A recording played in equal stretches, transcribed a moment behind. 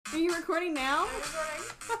Are you recording now?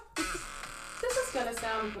 This is gonna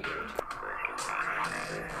sound weird.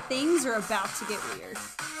 Things are about to get weird.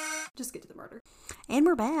 Just get to the murder. And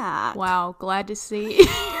we're back. Wow, glad to see.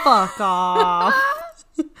 Fuck off.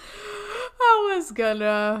 I was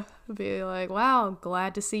gonna be like, wow,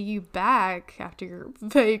 glad to see you back after your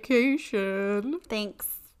vacation. Thanks.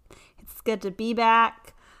 It's good to be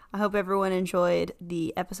back. I hope everyone enjoyed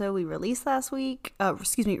the episode we released last week.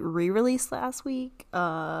 Re-released last week.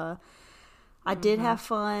 I did have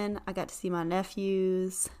fun. I got to see my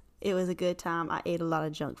nephews. It was a good time. I ate a lot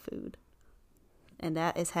of junk food. And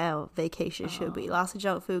that is how vacation should be. Lots of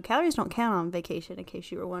junk food. Calories don't count on vacation, in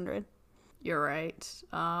case you were wondering. You're right.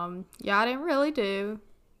 Yeah, I didn't really do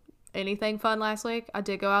anything fun last week. I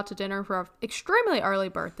did go out to dinner for an extremely early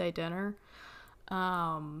birthday dinner.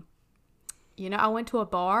 I went to a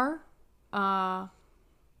bar, and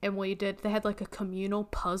they had like a communal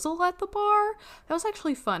puzzle at the bar. That was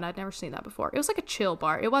actually fun. I'd never seen that before. It was like a chill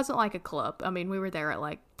bar. It wasn't like a club. I mean, we were there at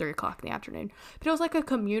like 3 o'clock in the afternoon, but it was like a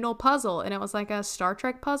communal puzzle, and it was like a Star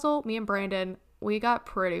Trek puzzle. Me and Brandon, we got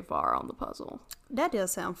pretty far on the puzzle. That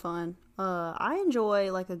does sound fun. I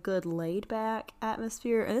enjoy like a good laid back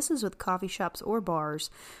atmosphere, and this is with coffee shops or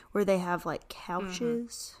bars where they have like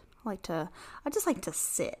couches. I just like to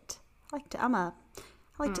sit. I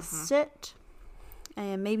like to sit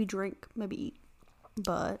and maybe drink, maybe eat.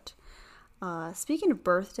 But speaking of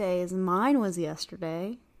birthdays, mine was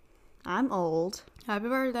yesterday. I'm old. Happy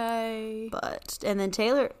birthday. And then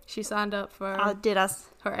Taylor, she signed up for her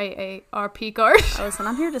AARP card. Listen,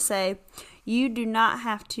 I'm here to say you do not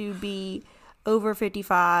have to be over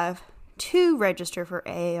 55 to register for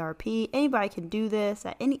AARP. Anybody can do this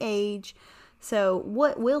at any age. So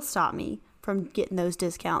what will stop me from getting those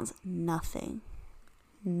discounts? Nothing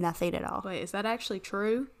at all. Wait, is that actually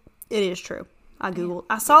true? It is true. I googled.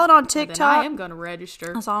 I saw it on TikTok. Then I am going to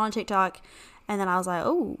register. I saw it on TikTok, and then I was like,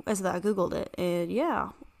 oh, as I googled it, and yeah,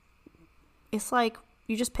 it's like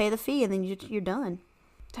you just pay the fee and then you're done.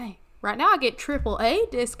 Dang. Right now I get AAA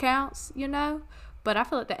discounts, but I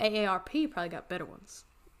feel like the AARP probably got better ones.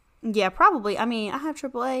 Yeah, probably. I mean, I have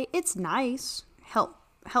AAA. It's nice. Help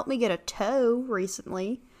me get a toe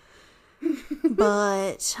recently.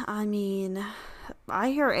 But I mean,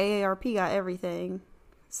 I hear AARP got everything,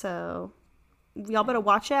 so y'all better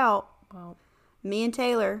watch out. Well, me and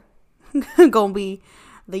Taylor gonna be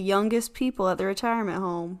the youngest people at the retirement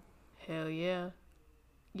home. Hell yeah.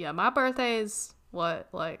 Yeah, my birthday is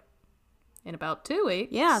in about 2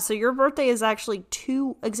 weeks. Yeah, so your birthday is actually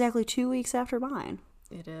exactly 2 weeks after mine.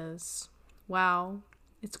 It is. Wow,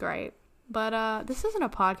 it's great. But this isn't a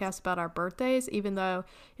podcast about our birthdays, even though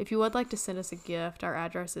if you would like to send us a gift, our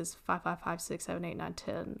address is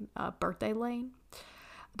 555-678-910 Birthday Lane.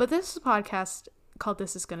 But this is a podcast called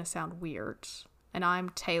This Is Gonna Sound Weird. And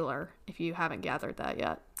I'm Taylor, if you haven't gathered that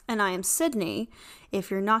yet. And I am Sydney, if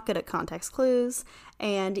you're not good at context clues.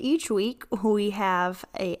 And each week we have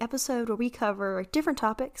an episode where we cover different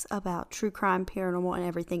topics about true crime, paranormal, and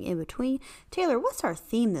everything in between. Taylor, what's our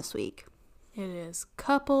theme this week? It is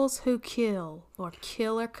couples who kill, or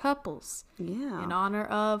killer couples. Yeah. In honor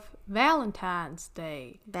of Valentine's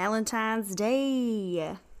Day. Valentine's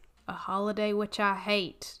Day. A holiday which I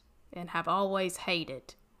hate and have always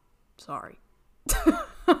hated. Sorry.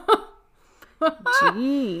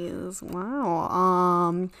 Jeez.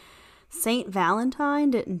 Wow. Saint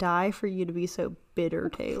Valentine didn't die for you to be so bitter,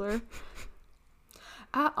 Taylor.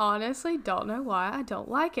 I honestly don't know why I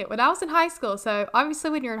don't like it. When I was in high school, so obviously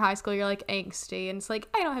when you're in high school, you're like angsty, and it's like,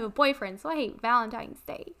 I don't have a boyfriend, so I hate Valentine's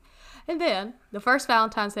Day. And then the first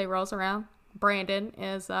Valentine's Day rolls around. Brandon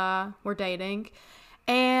is, we're dating.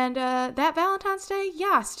 And that Valentine's Day,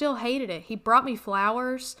 yeah, I still hated it. He brought me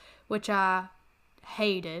flowers, which I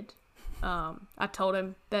hated. I told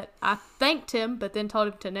him that I thanked him, but then told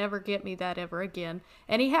him to never get me that ever again.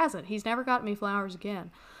 And he hasn't. He's never gotten me flowers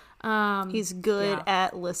again. He's good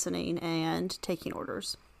at listening and taking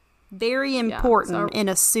orders. Very important in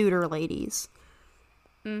a suitor, ladies.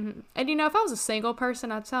 Mm-hmm. And if I was a single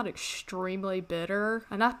person, I'd sound extremely bitter.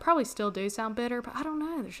 And I probably still do sound bitter, but I don't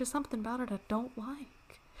know. There's just something about it I don't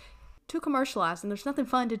like. Too commercialized, and there's nothing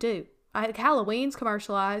fun to do. Halloween's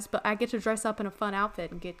commercialized, but I get to dress up in a fun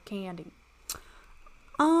outfit and get candy.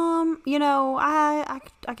 I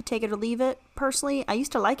could take it or leave it. Personally, I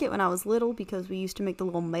used to like it when I was little because we used to make the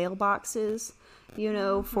little mailboxes,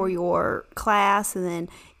 for your class, and then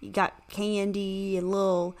you got candy and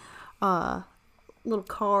little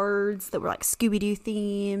cards that were like Scooby-Doo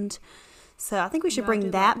themed. So I think we should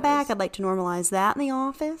bring that back. I'd like to normalize that in the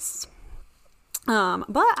office. But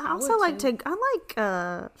I also would like too. I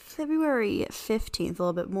like February 15th a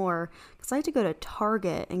little bit more because I like to go to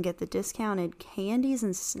Target and get the discounted candies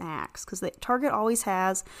and snacks because Target always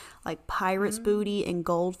has like pirate's booty and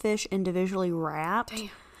goldfish individually wrapped. Damn.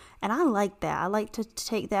 And I like that. I like to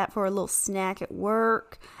take that for a little snack at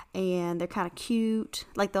work, and they're kind of cute.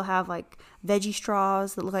 Like they'll have like veggie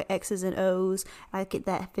straws that look like X's and O's. I get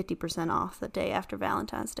that 50% off the day after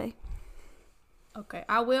Valentine's Day. Okay,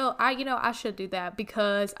 I will. I should do that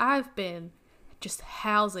because I've been just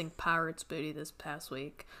housing Pirates Booty this past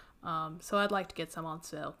week. So I'd like to get some on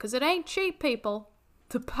sale because it ain't cheap, people.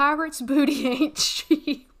 The Pirates Booty ain't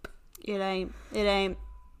cheap. It ain't. It ain't.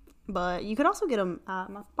 But you could also get them.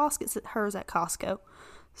 My boss gets hers at Costco.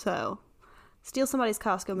 So steal somebody's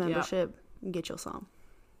Costco membership and get you some.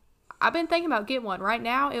 I've been thinking about getting one. Right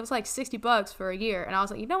now, it was like $60 for a year. And I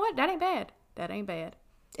was like, you know what? That ain't bad. That ain't bad.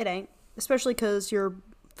 It ain't. Especially because your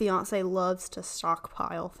fiance loves to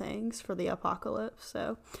stockpile things for the apocalypse.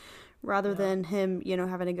 So rather than him,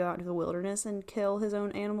 having to go out into the wilderness and kill his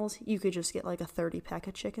own animals, you could just get like a 30-pack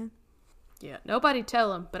of chicken. Yeah, nobody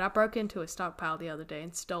tell him, but I broke into a stockpile the other day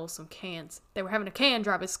and stole some cans. They were having a can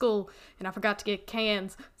drive at school, and I forgot to get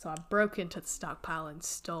cans, so I broke into the stockpile and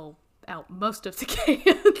stole out most of the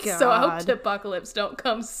cans. So I hope the apocalypse don't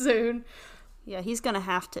come soon. Yeah, he's going to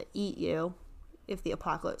have to eat you if the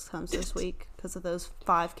apocalypse comes this week because of those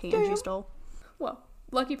 5 cans you stole. Well,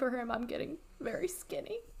 lucky for him, I'm getting very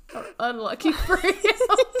skinny. Or unlucky for him.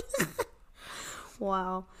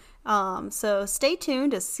 Wow. So stay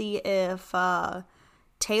tuned to see if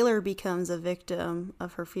Taylor becomes a victim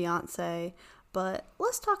of her fiance. But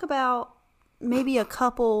let's talk about maybe a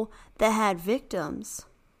couple that had victims.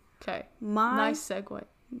 Okay. Nice segue.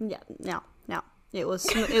 Yeah. No. It was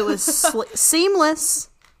seamless,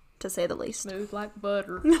 to say the least. Smooth like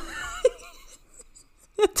butter.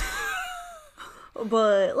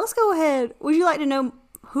 But let's go ahead. Would you like to know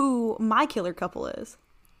who my killer couple is?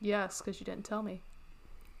 Yes, because you didn't tell me.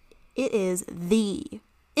 It is the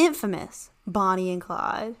infamous Bonnie and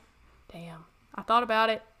Clyde. Damn. I thought about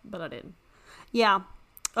it, but I didn't. Yeah.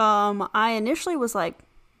 I initially was like,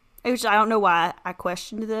 I don't know why I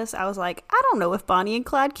questioned this. I was like, I don't know if Bonnie and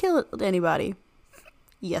Clyde killed anybody.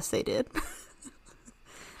 Yes, they did.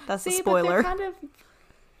 That's a spoiler. But they're kind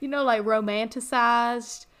of, like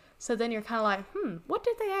romanticized. So then you're kind of like, what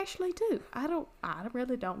did they actually do? I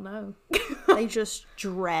really don't know. They just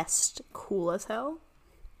dressed cool as hell.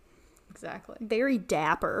 Exactly. Very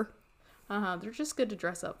dapper. They're just good to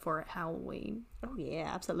dress up for at Halloween. Oh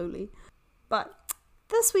yeah, absolutely. But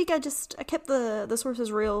this week I kept the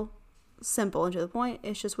sources real simple and to the point.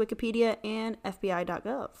 It's just Wikipedia and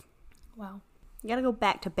FBI.gov. Wow. You gotta go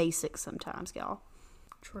back to basics sometimes, y'all.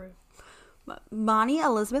 True. Bonnie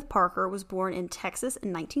Elizabeth Parker was born in Texas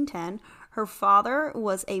in 1910. Her father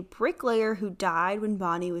was a bricklayer who died when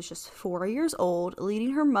Bonnie was just 4 years old,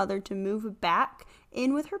 leading her mother to move back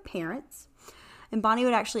in with her parents. And Bonnie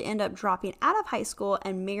would actually end up dropping out of high school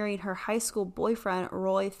and marrying her high school boyfriend,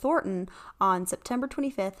 Roy Thornton, on September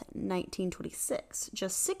 25th, 1926,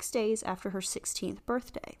 just 6 days after her 16th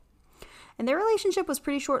birthday. And their relationship was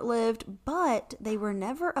pretty short-lived, but they were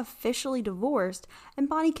never officially divorced, and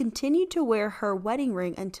Bonnie continued to wear her wedding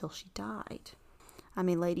ring until she died. I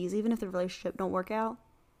mean, ladies, even if the relationship don't work out,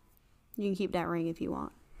 you can keep that ring if you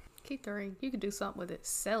want. Keep the ring. You could do something with it.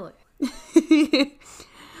 Sell it.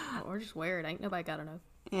 Or just wear it. Ain't nobody gotta know.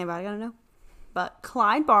 Anybody gotta know? But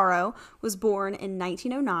Clyde Barrow was born in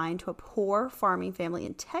 1909 to a poor farming family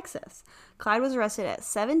in Texas. Clyde was arrested at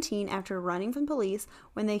 17 after running from police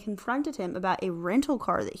when they confronted him about a rental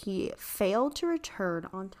car that he failed to return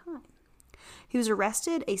on time. He was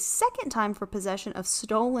arrested a second time for possession of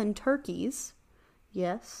stolen turkeys.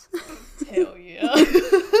 Yes. Hell yeah.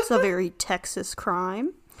 It's a very Texas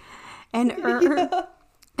crime. And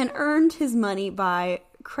earned his money by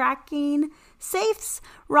cracking safes,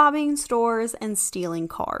 robbing stores, and stealing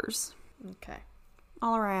cars. Okay.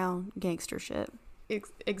 All around gangster shit.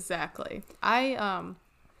 Exactly. It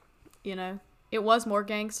was more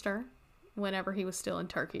gangster whenever he was stealing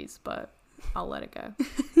turkeys, but I'll let it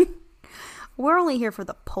go. We're only here for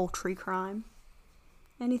the poultry crime.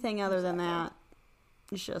 Anything other than that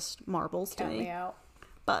is just marbles to me. Count me out.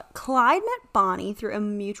 But Clyde met Bonnie through a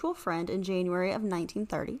mutual friend in January of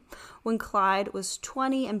 1930, when Clyde was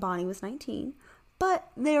 20 and Bonnie was 19. But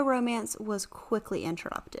their romance was quickly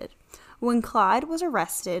interrupted when Clyde was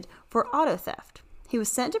arrested for auto theft. He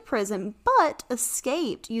was sent to prison, but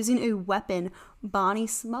escaped using a weapon Bonnie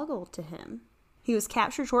smuggled to him. He was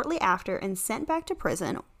captured shortly after and sent back to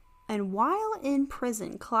prison, And while in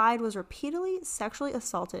prison, Clyde was repeatedly sexually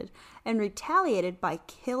assaulted and retaliated by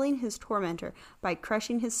killing his tormentor by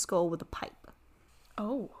crushing his skull with a pipe.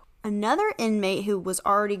 Oh. Another inmate who was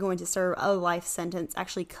already going to serve a life sentence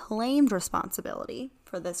actually claimed responsibility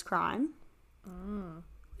for this crime.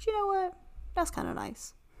 But you know what? That's kind of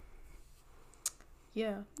nice.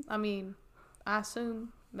 Yeah. I mean, I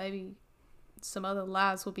assume maybe some other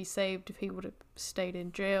lives will be saved if he would have stayed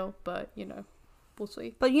in jail, but, we'll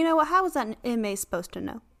see. But you know what? How was that inmate supposed to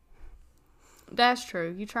know? That's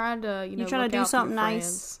true. You trying to, you trying to do something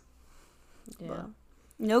nice. Yeah. But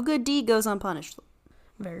no good deed goes unpunished.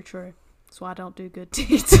 Very true. That's why I don't do good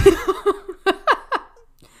deeds.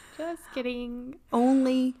 Just kidding.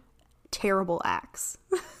 Only terrible acts.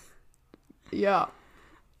 Yeah.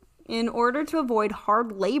 In order to avoid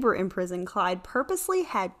hard labor in prison, Clyde purposely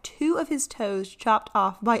had 2 of his toes chopped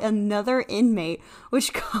off by another inmate,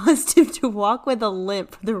 which caused him to walk with a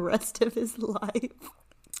limp for the rest of his life.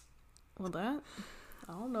 Well, I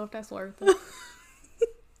don't know if that's worth it.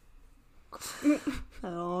 I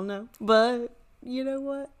don't know. But, you know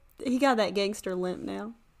what? He got that gangster limp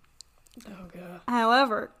now. Oh, God.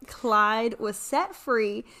 However, Clyde was set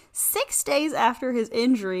free 6 days after his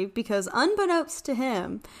injury because, unbeknownst to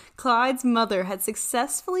him, Clyde's mother had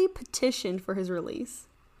successfully petitioned for his release.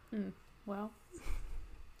 Well,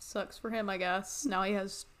 sucks for him, I guess. Now he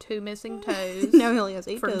has 2 missing toes. Now he only has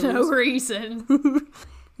 8 for toes. For no reason.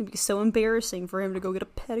 It'd be so embarrassing for him to go get a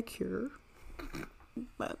pedicure.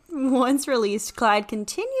 But once released, Clyde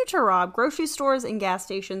continued to rob grocery stores and gas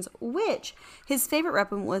stations, which his favorite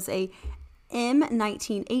weapon was a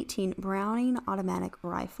M1918 Browning automatic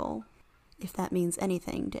rifle, if that means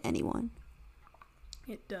anything to anyone.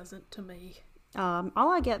 It doesn't to me. All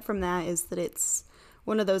I get from that is that it's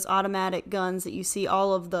one of those automatic guns that you see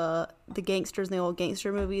all of the gangsters in the old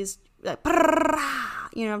gangster movies, like, you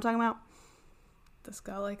know what I'm talking about? That's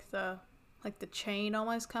got like the chain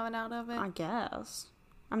almost coming out of it. I guess.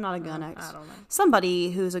 I'm not a gun expert. I don't know.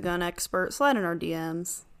 Somebody who's a gun expert, slide in our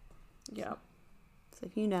DMs. Yep. So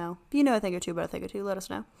if you know a thing or two about a thing or two, let us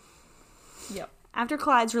know. Yep. After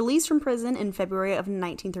Clyde's release from prison in February of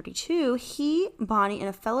 1932, he, Bonnie, and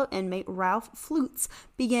a fellow inmate, Ralph Flutes,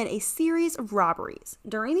 began a series of robberies.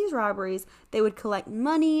 During these robberies, they would collect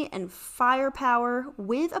money and firepower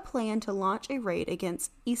with a plan to launch a raid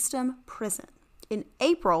against Eastham Prison. In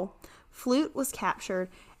April, Flute was captured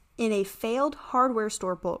in a failed hardware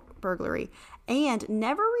store burglary and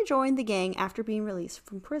never rejoined the gang after being released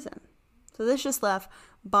from prison. So this just left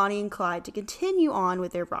Bonnie and Clyde to continue on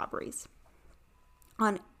with their robberies.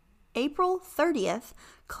 On April 30th,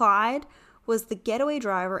 Clyde was the getaway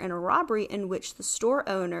driver in a robbery in which the store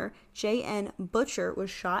owner, J.N. Butcher,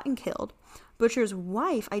 was shot and killed. Butcher's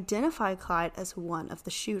wife identified Clyde as one of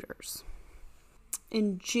the shooters.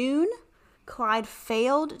 In June, Clyde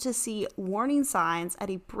failed to see warning signs at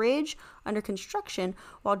a bridge under construction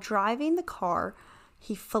while driving the car.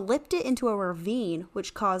 He flipped it into a ravine,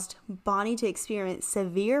 which caused Bonnie to experience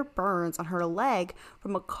severe burns on her leg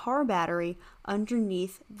from a car battery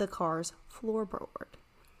underneath the car's floorboard.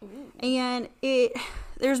 Ooh. And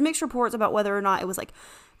there's mixed reports about whether or not it was like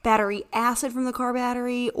battery acid from the car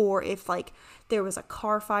battery or if like there was a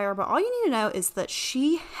car fire, but all you need to know is that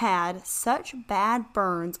she had such bad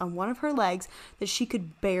burns on one of her legs that she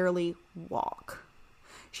could barely walk.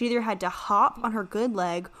 She either had to hop on her good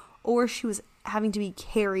leg or she was having to be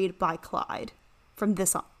carried by Clyde from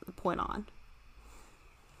this point on.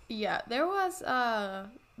 Yeah, there was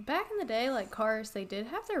back in the day, like cars, they did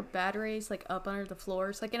have their batteries like up under the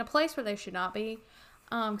floors, like in a place where they should not be.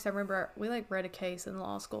 Because I remember we like read a case in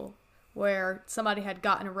law school where somebody had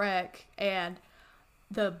gotten a wreck and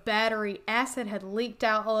the battery acid had leaked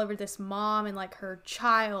out all over this mom and like her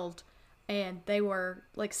child, and they were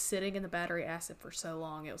like sitting in the battery acid for so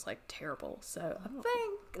long it was like terrible. So I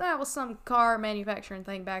think that was some car manufacturing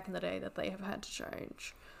thing back in the day that they have had to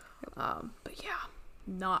change. But yeah,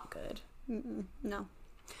 not good. No.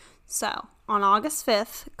 So, on August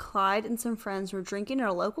 5th, Clyde and some friends were drinking at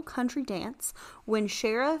a local country dance when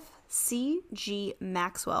Sheriff C.G.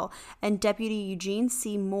 Maxwell and Deputy Eugene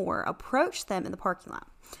C. Moore approached them in the parking lot.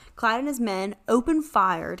 Clyde and his men opened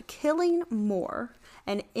fire, killing Moore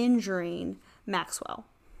and injuring Maxwell.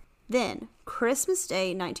 Then, Christmas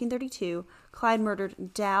Day, 1932, Clyde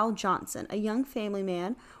murdered Dal Johnson, a young family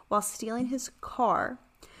man, while stealing his car.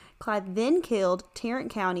 Clyde then killed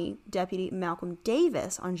Tarrant County Deputy Malcolm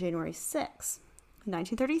Davis on January 6. In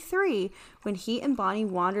 1933, when he and Bonnie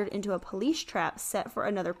wandered into a police trap set for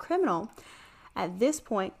another criminal, at this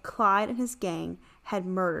point, Clyde and his gang had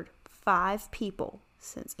murdered 5 people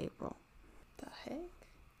since April. The heck?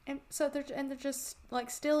 And they're just like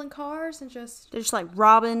stealing cars and just They're just like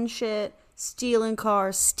robbing shit, stealing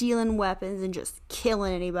cars, stealing weapons, and just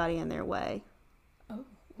killing anybody in their way. oh,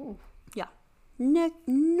 ooh. Yeah.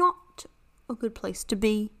 Not a good place to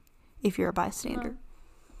be if you're a bystander.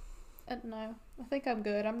 No, I think I'm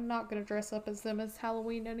good. I'm not gonna dress up as them as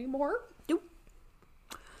Halloween anymore. Nope.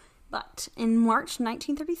 But in March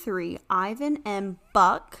 1933, Ivan M.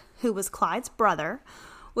 Buck, who was Clyde's brother,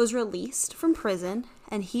 was released from prison,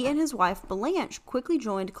 and he and his wife Blanche quickly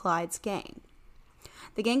joined Clyde's gang.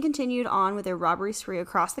 The gang continued on with their robbery spree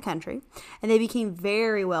across the country, and they became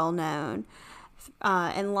very well known.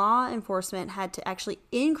 And law enforcement had to actually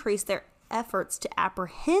increase their efforts to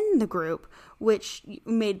apprehend the group, which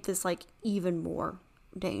made this like even more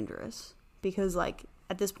dangerous because like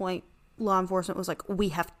at this point law enforcement was like, we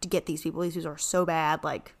have to get these people are so bad,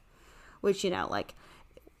 like, which, you know, like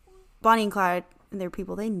Bonnie and Clyde and their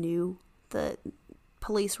people, they knew the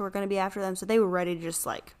police were going to be after them, so they were ready to just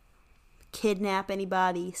like kidnap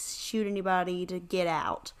anybody, shoot anybody to get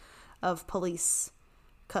out of police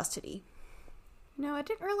custody. No, I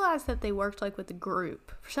didn't realize that they worked like with a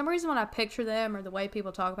group. For some reason, when I picture them or the way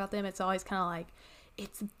people talk about them, it's always kind of like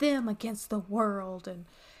it's them against the world, and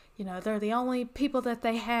you know they're the only people that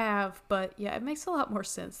they have. But yeah, it makes a lot more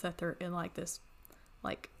sense that they're in like this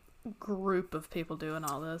like group of people doing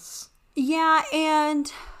all this. Yeah,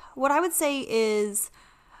 and what I would say is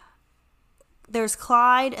there's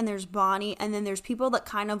Clyde and there's Bonnie, and then there's people that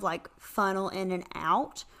kind of like funnel in and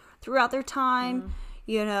out throughout their time.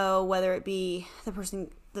 You know, whether it be the person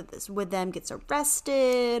that's with them gets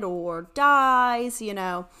arrested or dies, you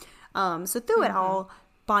know. So through it all,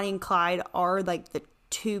 Bonnie and Clyde are like the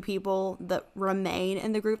two people that remain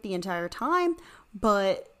in the group the entire time.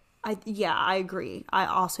 But I agree. I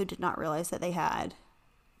also did not realize that they had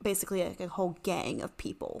basically like a whole gang of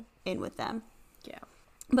people in with them. Yeah.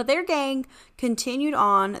 But their gang continued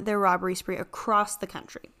on their robbery spree across the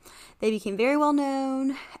country. They became very well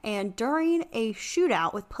known, and during a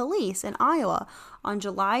shootout with police in Iowa on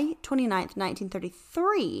July 29th,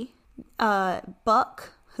 1933,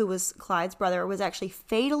 Buck, who was Clyde's brother, was actually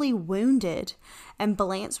fatally wounded, and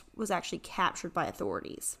Blanche was actually captured by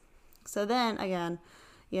authorities. So then, again,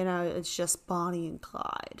 you know, it's just Bonnie and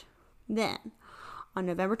Clyde. Then, on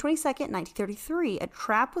November 22nd, 1933, a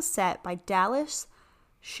trap was set by Dallas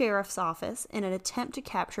Sheriff's Office in an attempt to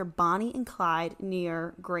capture Bonnie and Clyde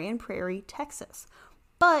near Grand Prairie, Texas.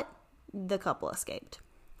 But the couple escaped.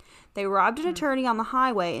 They robbed an attorney on the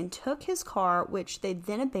highway and took his car, which they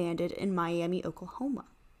then abandoned in Miami, Oklahoma.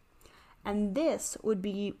 And this would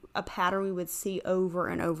be a pattern we would see over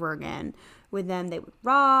and over again. With them, they would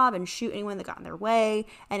rob and shoot anyone that got in their way.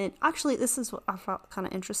 And actually, this is what I found kind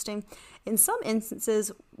of interesting. In some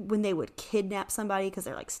instances, when they would kidnap somebody because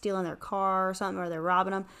they're like stealing their car or something, or they're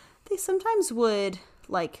robbing them, they sometimes would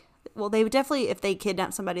like, well, they would definitely, if they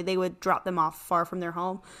kidnapped somebody, they would drop them off far from their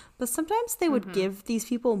home. But sometimes they would give these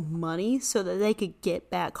people money so that they could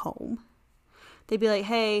get back home. They'd be like,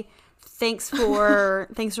 hey, thanks for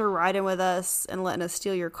riding with us and letting us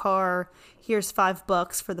steal your car. Here's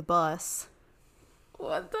 $5 for the bus.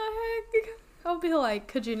 What the heck? I'll be like,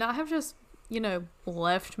 could you not have just, you know,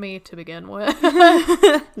 left me to begin with?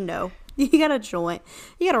 No. You gotta join.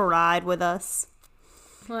 You gotta ride with us.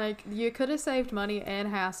 Like, you could have saved money and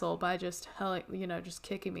hassle by just, you know, just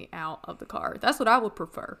kicking me out of the car. That's what I would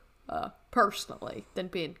prefer, personally, than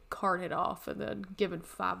being carted off and then given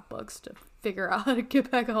 $5 to figure out how to get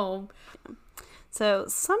back home. So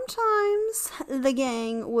sometimes the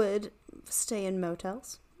gang would stay in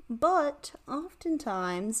motels, but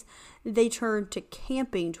oftentimes they turned to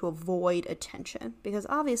camping to avoid attention because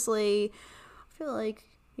obviously I feel like,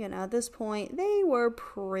 you know, at this point they were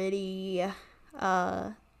pretty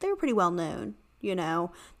well known, you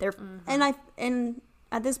know. And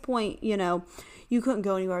at this point, you know, you couldn't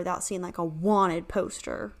go anywhere without seeing like a wanted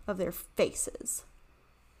poster of their faces.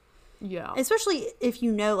 Yeah. Especially if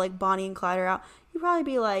you know, like, Bonnie and Clyde are out. You'd probably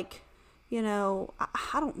be like, you know,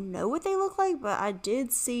 I don't know what they look like, but I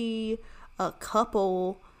did see a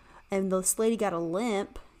couple, and this lady got a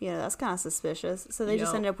limp. You know, that's kind of suspicious. So they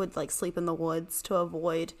just ended up with, like, sleep in the woods to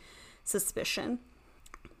avoid suspicion.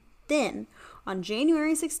 Then, on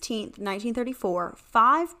January 16th, 1934,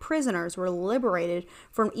 5 prisoners were liberated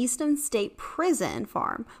from Easton State Prison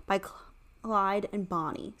Farm by Clyde and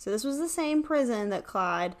Bonnie. So this was the same prison that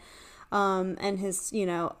Clyde and his, you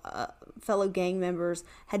know, fellow gang members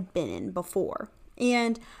had been in before.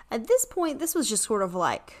 And at this point, this was just sort of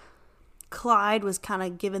like Clyde was kind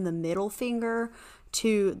of giving the middle finger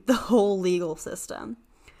to the whole legal system.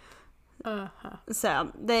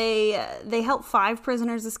 So they helped 5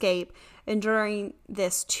 prisoners escape, and during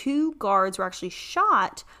this, 2 guards were actually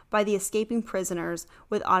shot by the escaping prisoners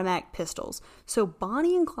with automatic pistols. So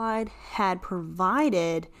Bonnie and Clyde had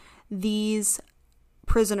provided these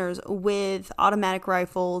prisoners with automatic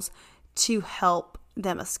rifles to help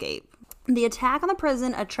them escape. The attack on the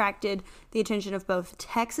prison attracted the attention of both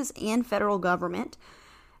Texas and federal government,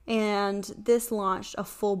 and this launched a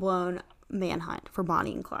full-blown manhunt for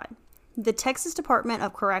Bonnie and Clyde. The Texas Department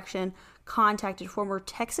of Correction contacted former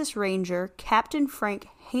Texas Ranger Captain Frank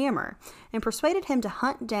Hammer and persuaded him to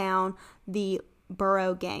hunt down the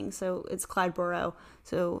Burrow Gang. So it's Clyde Burrow,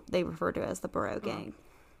 so they refer to it as the Burrow Gang.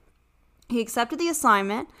 He accepted the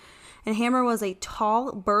assignment, and Hammer was a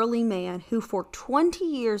tall, burly man who for 20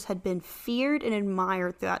 years had been feared and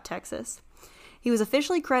admired throughout Texas. He was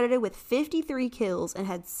officially credited with 53 kills and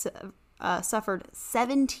had suffered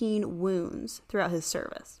 17 wounds throughout his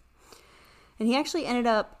service. And he actually ended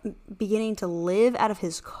up beginning to live out of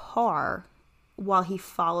his car while he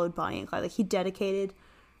followed Bonnie and Clyde. Like, he dedicated,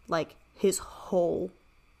 like, his whole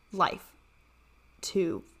life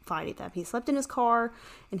to finding them. He slept in his car,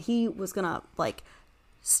 and he was gonna, like,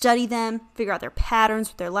 study them, figure out their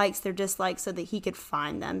patterns, their likes, their dislikes, so that he could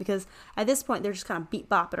find them. Because at this point, they're just kind of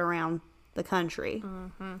beat-bopping around the country.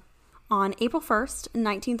 Mm-hmm. On April 1st,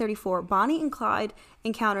 1934, Bonnie and Clyde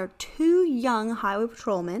encountered 2 young highway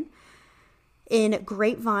patrolmen in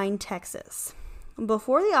Grapevine, Texas.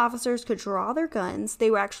 Before the officers could draw their guns, they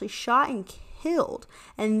were actually shot and killed.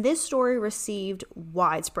 And this story received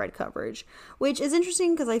widespread coverage, which is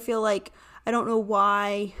interesting because I feel like I don't know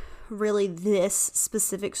why really this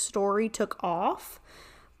specific story took off,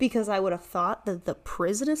 because I would have thought that the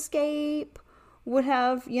prison escape would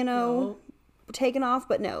have, taken off.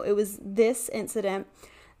 But no, it was this incident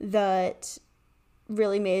that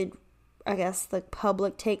really made, I guess, the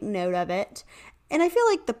public take note of it. And I feel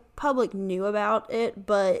like the public knew about it,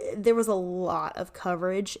 but there was a lot of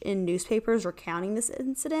coverage in newspapers recounting this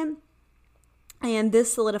incident. And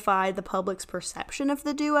this solidified the public's perception of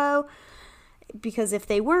the duo, because if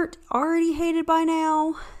they weren't already hated by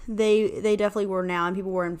now, they definitely were now, and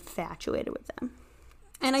people were infatuated with them.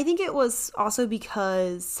 And I think it was also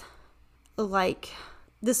because, like,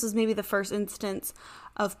 this was maybe the first instance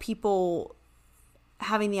of people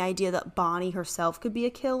having the idea that Bonnie herself could be a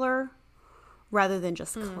killer rather than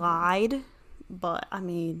just Clyde. But, I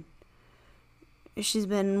mean, she's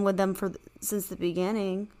been with them since the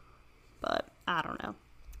beginning. But, I don't know.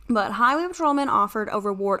 But highway patrolmen offered a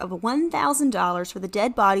reward of $1,000 for the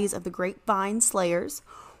dead bodies of the Grapevine Slayers,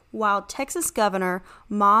 while Texas Governor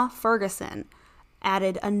Ma Ferguson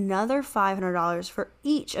added another $500 for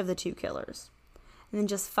each of the 2 killers. And then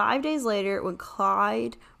just 5 days later, when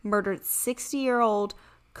Clyde murdered 60-year-old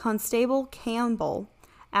Constable Campbell,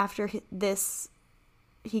 after this,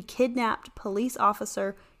 he kidnapped police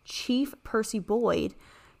officer Chief Percy Boyd,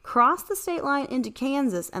 crossed the state line into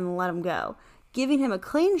Kansas, and let him go, giving him a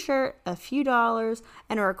clean shirt, a few dollars,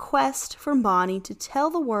 and a request from Bonnie to tell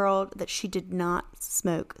the world that she did not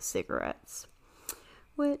smoke cigarettes.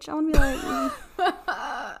 Which I want to be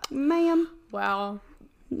like, ma'am. Wow.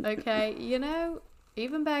 Okay,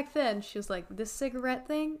 even back then, she was like, this cigarette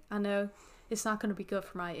thing, I know it's not going to be good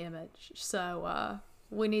for my image. So,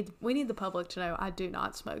 we need the public to know I do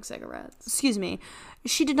not smoke cigarettes. Excuse me.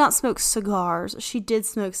 She did not smoke cigars. She did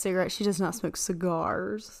smoke cigarettes. She does not smoke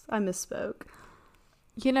cigars. I misspoke.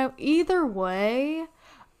 Either way,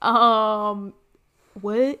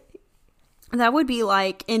 what? That would be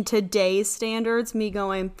like, in today's standards, me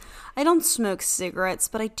going, I don't smoke cigarettes,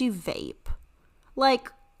 but I do vape.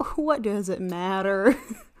 Like, what does it matter?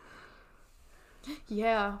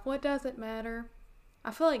 Yeah, what does it matter?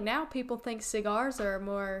 I feel like now people think cigars are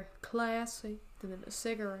more classy than the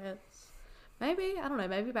cigarettes. Maybe, I don't know,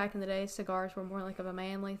 maybe back in the day cigars were more like of a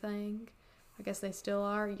manly thing. I guess they still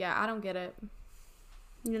are. Yeah, I don't get it.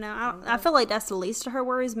 I feel like that's the least of her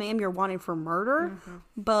worries. Ma'am, you're wanting for murder. Mm-hmm.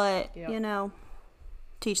 But, yep.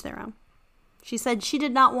 Teach their own. She said she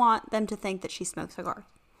did not want them to think that she smoked cigars.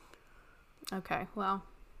 Okay, well,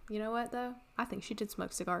 you know what, though? I think she did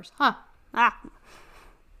smoke cigars. Huh. Gotcha,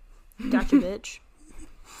 bitch.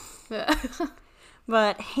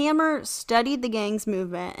 But Hammer studied the gang's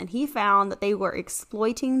movement, and he found that they were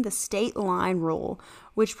exploiting the state line rule,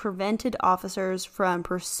 which prevented officers from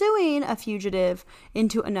pursuing a fugitive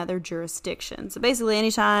into another jurisdiction. So basically,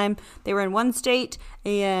 anytime they were in one state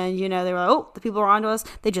and, they were like, oh, the people are onto us,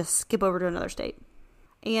 they just skip over to another state.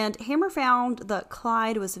 And Hammer found that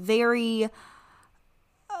Clyde was very,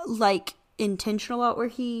 intentional about where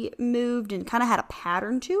he moved and kind of had a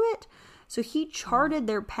pattern to it. So he charted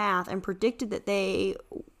their path and predicted that they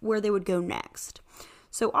where they would go next.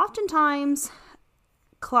 So oftentimes,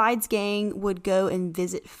 Clyde's gang would go and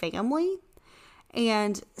visit family.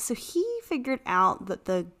 And so he figured out that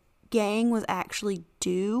the gang was actually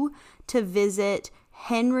due to visit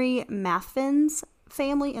Henry Mathvin's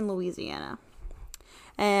family in Louisiana.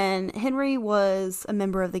 And Henry was a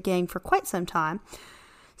member of the gang for quite some time.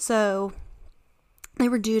 So they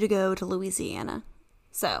were due to go to Louisiana.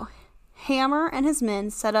 So Hammer and his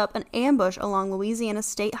men set up an ambush along Louisiana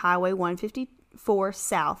State Highway 154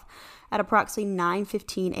 South at approximately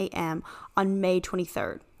 9:15 a.m. on May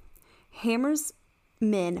 23rd. Hammer's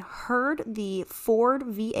men heard the Ford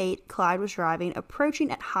V8 Clyde was driving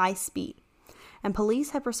approaching at high speed, and police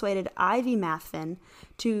had persuaded Ivy Mathvin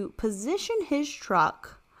to position his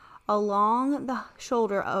truck along the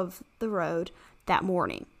shoulder of the road that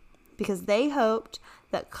morning because they hoped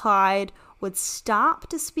that Clyde would stop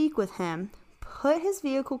to speak with him, put his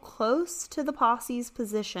vehicle close to the posse's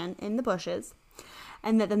position in the bushes,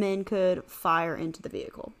 and that the men could fire into the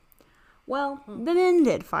vehicle. Well, the men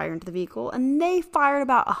did fire into the vehicle, and they fired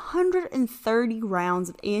about 130 rounds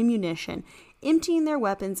of ammunition, emptying their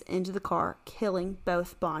weapons into the car, killing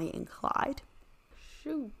both Bonnie and Clyde.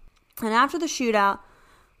 Shoot. And after the shootout,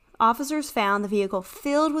 officers found the vehicle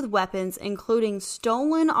filled with weapons, including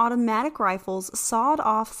stolen automatic rifles,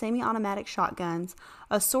 sawed-off semi-automatic shotguns,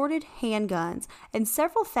 assorted handguns, and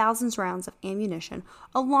several thousand rounds of ammunition,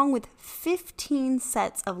 along with 15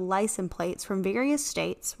 sets of license plates from various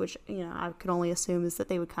states, which, I could only assume is that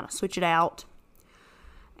they would kind of switch it out.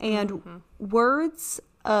 And words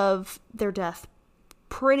of their death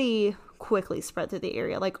pretty quickly spread through the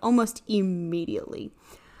area, like almost immediately.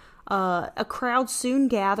 A crowd soon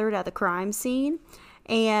gathered at the crime scene,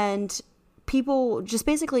 and people just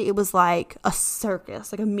basically, it was like a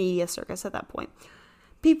circus, like a media circus at that point.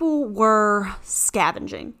 People were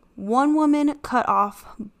scavenging. One woman cut off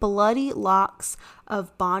bloody locks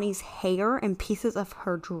of Bonnie's hair and pieces of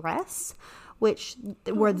her dress, which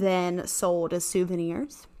were then sold as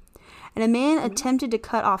souvenirs. And a man attempted to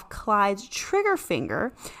cut off Clyde's trigger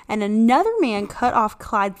finger, and another man cut off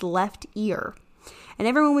Clyde's left ear. And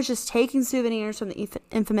everyone was just taking souvenirs from the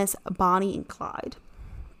infamous Bonnie and Clyde.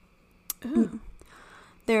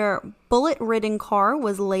 Their bullet-ridden car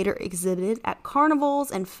was later exhibited at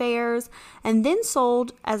carnivals and fairs, and then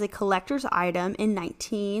sold as a collector's item in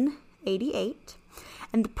 1988.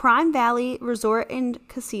 And the Prime Valley Resort and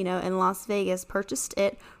Casino in Las Vegas purchased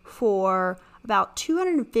it for about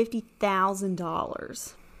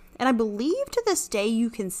 $250,000. And I believe to this day you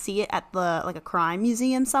can see it at a crime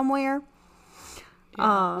museum somewhere.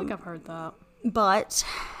 Yeah, I think I've heard that. But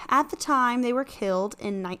at the time they were killed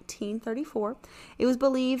in 1934, it was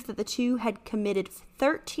believed that the two had committed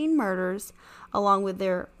 13 murders along with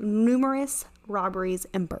their numerous robberies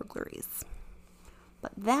and burglaries.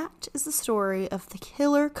 But that is the story of the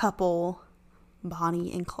killer couple,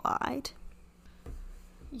 Bonnie and Clyde.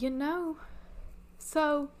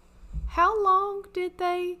 So how long did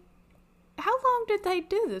they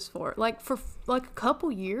do this for? For a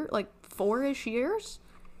couple years, 4-ish years?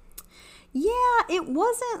 Yeah, it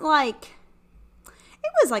wasn't it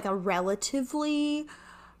was a relatively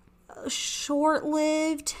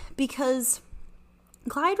short-lived, because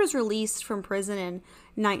Clyde was released from prison in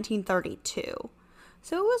 1932.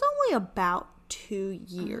 So it was only about 2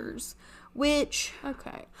 years, which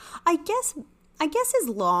okay, I guess is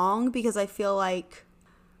long, because I feel like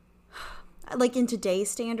in today's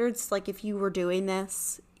standards, if you were doing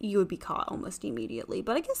this, you would be caught almost immediately.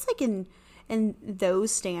 But I guess in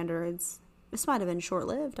those standards, this might have been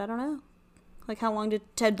short-lived. I don't know. How long did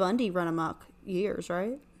Ted Bundy run amok? Years,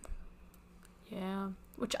 right? Yeah.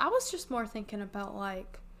 Which I was just more thinking about,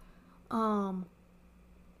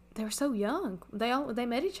 they were so young. They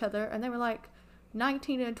met each other, and they were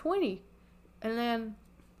 19 and 20. And then,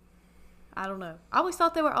 I don't know. I always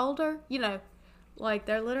thought they were older. They're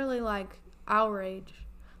literally our age.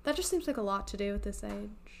 That just seems like a lot to do at this age.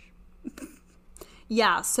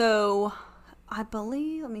 Yeah, so I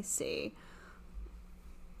believe, let me see.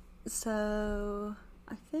 So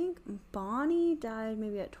I think Bonnie died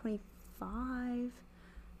maybe at 25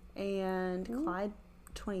 and Clyde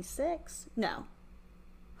 26. No.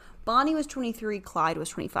 Bonnie was 23, Clyde was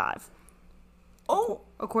 25. Oh,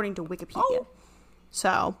 according to Wikipedia. Oh.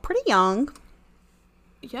 So, pretty young.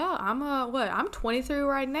 Yeah, I'm 23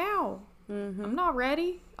 right now. Mm-hmm. I'm not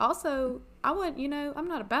ready. Also, I'm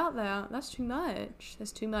not about that. That's too much.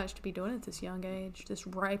 That's too much to be doing at this young age, this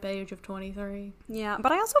ripe age of 23. Yeah,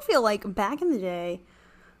 but I also feel back in the day,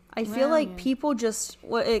 I feel people just,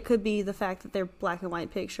 it could be the fact that they're black and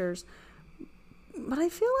white pictures, but I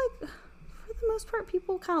feel for the most part,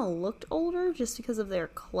 people kind of looked older just because of their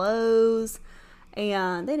clothes,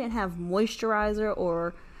 and they didn't have moisturizer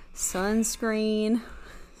or sunscreen,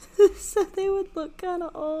 so they would look kind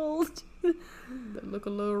of old. They look a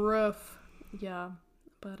little rough. Yeah,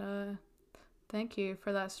 but thank you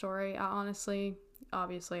for that story. I honestly,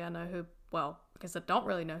 obviously, I know who. Well, because I don't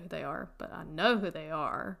really know who they are, but I know who they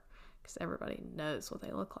are because everybody knows what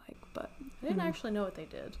they look like. But I didn't actually know what they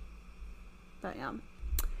did. But yeah,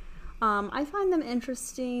 I find them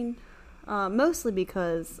interesting, mostly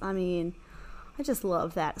because I just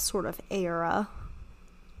love that sort of era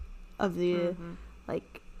of the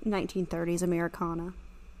like 1930s Americana.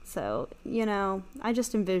 So I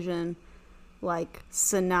just envision like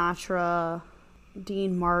Sinatra,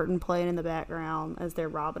 Dean Martin playing in the background as they're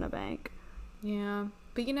robbing a bank. Yeah,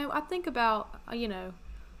 but I think about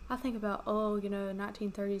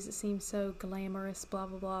 1930s, it seems so glamorous, blah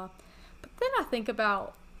blah blah. But then I think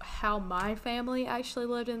about how my family actually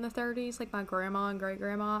lived in the 30s, like my grandma and great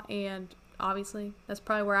grandma, and obviously that's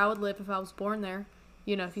probably where I would live if I was born there.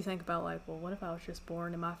 If you think about like, well, what if I was just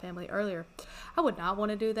born in my family earlier? I would not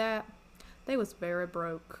want to do that. They was very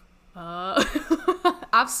broke.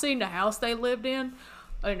 I've seen the house they lived in,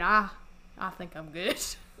 and I think I'm good.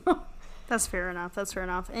 That's fair enough.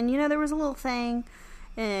 And there was a little thing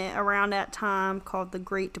around that time called the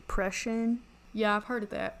Great Depression. Yeah, I've heard of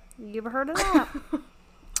that. You ever heard of that?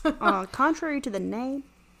 Contrary to the name,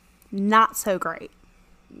 not so great.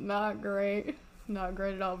 Not great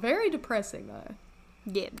at all. Very depressing though.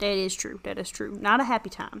 Yeah, that is true. Not a happy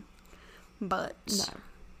time. But no.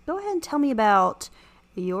 Go ahead and tell me about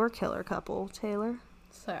your killer couple, Taylor.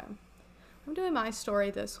 So, I'm doing my story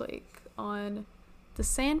this week on the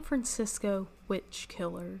San Francisco Witch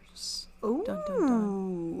Killers. Ooh. Dun, dun,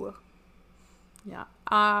 dun. Yeah.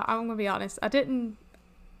 I'm gonna be honest. I didn't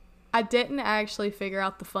actually figure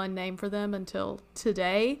out the fun name for them until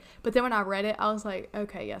today. But then when I read it, I was like,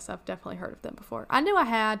 okay, yes, I've definitely heard of them before. I knew I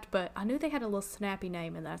had, but I knew they had a little snappy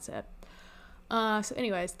name, and that's it. So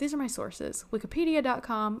anyways, these are my sources.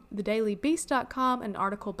 Wikipedia.com, thedailybeast.com, an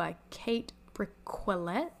article by Kate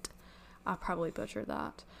Briquelet. I probably butchered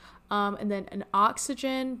that. And then an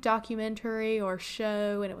Oxygen documentary or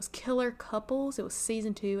show, and it was Killer Couples. It was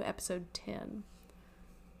season 2, episode 10.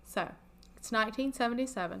 So, it's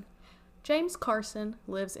 1977. James Carson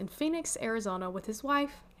lives in Phoenix, Arizona with his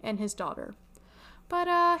wife and his daughter.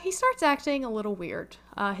 But he starts acting a little weird.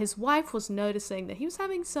 His wife was noticing that he was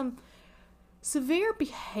having some severe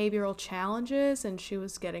behavioral challenges, and she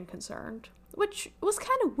was getting concerned, which was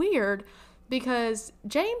kind of weird because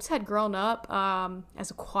James had grown up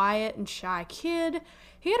as a quiet and shy kid.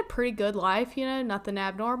 He had a pretty good life, nothing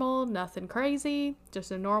abnormal, nothing crazy,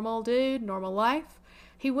 just a normal dude, normal life.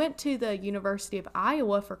 He went to the University of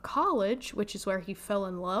Iowa for college, which is where he fell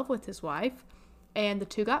in love with his wife, and the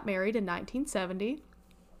two got married in 1970.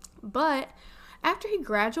 But after he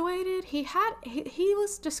graduated, he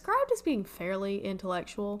was described as being fairly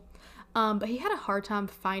intellectual, but he had a hard time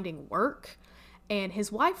finding work, and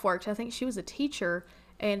his wife worked. I think she was a teacher,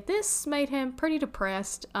 and this made him pretty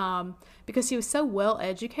depressed because he was so well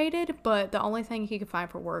educated, but the only thing he could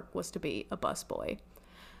find for work was to be a busboy.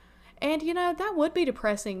 And, that would be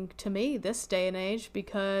depressing to me this day and age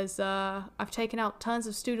because I've taken out tons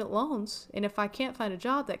of student loans. And if I can't find a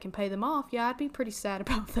job that can pay them off, yeah, I'd be pretty sad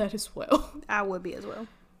about that as well. I would be as well.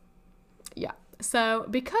 Yeah. So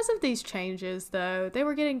because of these changes, though, they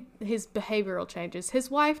were getting his behavioral changes. His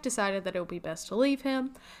wife decided that it would be best to leave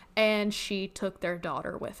him, and she took their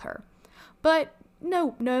daughter with her. But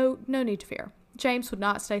no need to fear. James would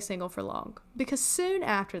not stay single for long, because soon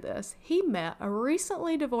after this, he met a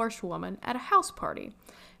recently divorced woman at a house party,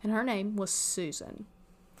 and her name was Susan.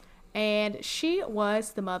 And she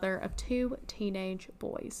was the mother of 2 teenage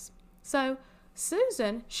boys. So,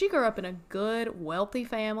 Susan, she grew up in a good, wealthy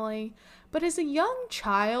family, but as a young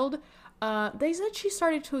child, they said she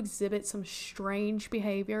started to exhibit some strange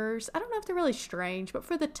behaviors. I don't know if they're really strange, but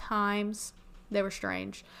for the times, they were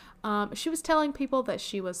strange. She was telling people that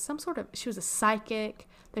she was a psychic,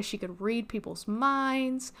 that she could read people's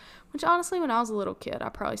minds, which honestly, when I was a little kid, I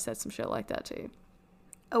probably said some shit like that too.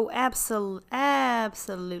 Oh,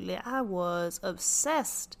 absolutely. I was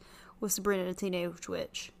obsessed with Sabrina the Teenage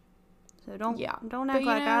Witch. So don't act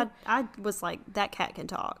like I was like, that cat can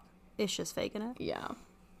talk. It's just faking it. Yeah.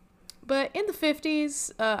 But in the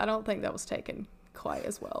 50s, I don't think that was taken quite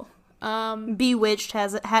as well. Bewitched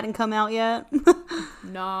hadn't come out yet.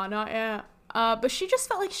 No, not yet. But she just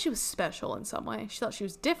felt like she was special in some way. She thought she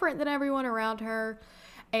was different than everyone around her.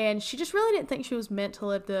 And she just really didn't think she was meant to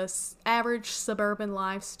live this average suburban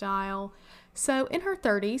lifestyle. So in her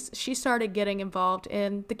 30s, she started getting involved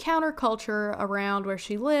in the counterculture around where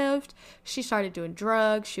she lived. She started doing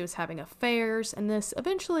drugs, she was having affairs, and this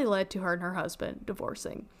eventually led to her and her husband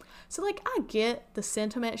divorcing. So, like, I get the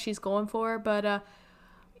sentiment she's going for, but,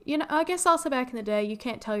 you know, I guess also back in the day, you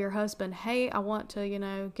can't tell your husband, hey, I want to, you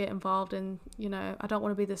know, get involved in, you know, I don't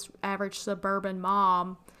want to be this average suburban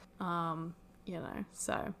mom, you know,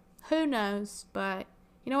 so who knows, but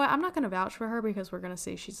you know what, I'm not going to vouch for her because we're going to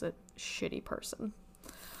see she's a shitty person.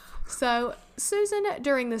 So Susan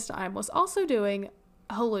during this time was also doing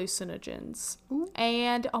hallucinogens. Ooh.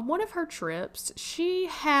 And on one of her trips, she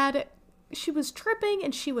was tripping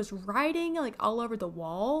and she was writing like all over the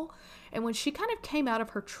wall. And when she kind of came out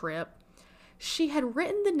of her trip, she had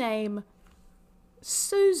written the name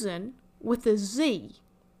Susan with a Z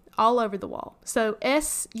all over the wall. So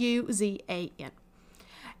Suzan.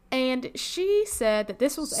 And she said that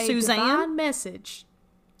this was a divine message.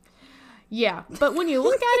 Yeah, but when you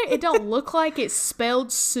look at it, it don't look like it's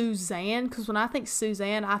spelled Suzanne, because when I think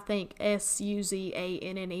Suzanne, I think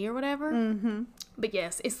Suzanne or whatever. Mm-hmm. But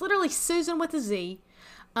yes, it's literally Susan with a Z.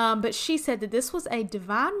 But she said that this was a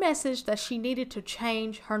divine message that she needed to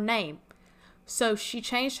change her name. So she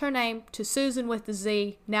changed her name to Susan with the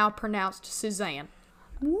Z, now pronounced Suzanne.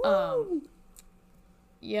 You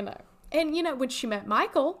know. And, you know, when she met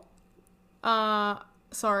Michael,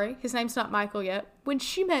 sorry, his name's not Michael yet. When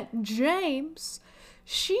she met James,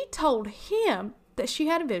 she told him that she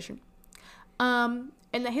had a vision. And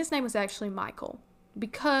that his name was actually Michael.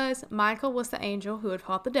 Because Michael was the angel who had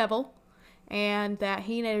fought the devil. And that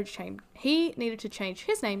he needed to change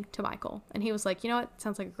his name to Michael. And he was like, you know what?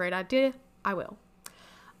 Sounds like a great idea. I will.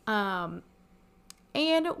 And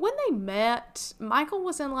when they met, Michael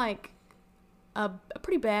was in like a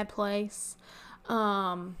pretty bad place.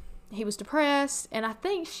 He was depressed, and I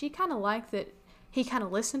think she kind of liked that he kind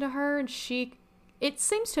of listened to her, and it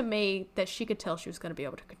seems to me that she could tell she was going to be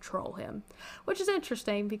able to control him, which is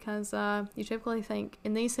interesting because you typically think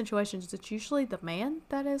in these situations it's usually the man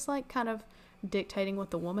that is like kind of dictating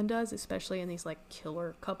what the woman does, especially in these like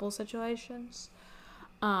killer couple situations.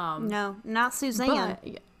 No, not Suzanne. But,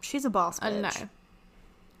 yeah, she's a boss bitch. No.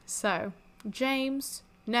 So, James,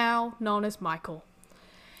 now known as Michael,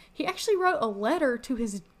 he actually wrote a letter to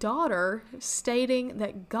his daughter stating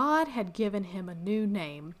that God had given him a new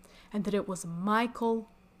name and that it was Michael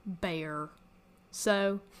Bear.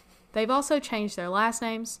 So, they've also changed their last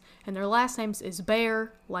names, and their last names is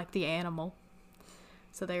Bear, like the animal.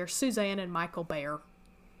 So, they are Suzanne and Michael Bear.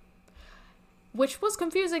 Which was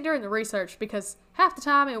confusing during the research because half the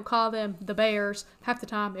time it would call them the Bears, half the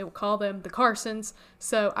time it would call them the Carsons.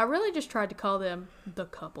 So I really just tried to call them the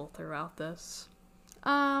couple throughout this.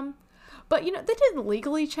 But you know, they didn't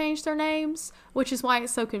legally change their names, which is why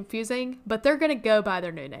it's so confusing, but they're going to go by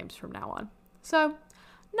their new names from now on. So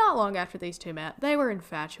not long after these two met, they were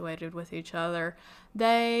infatuated with each other.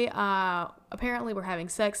 They apparently were having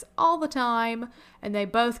sex all the time, and they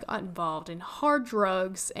both got involved in hard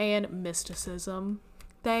drugs and mysticism.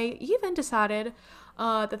 They even decided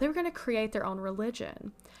that they were going to create their own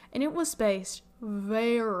religion, and it was based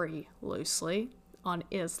very loosely on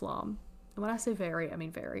Islam. And when I say very, I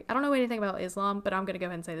mean very. I don't know anything about Islam, but I'm going to go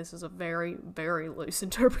ahead and say this is a very, very loose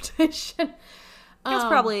interpretation. That's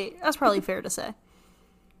probably fair to say.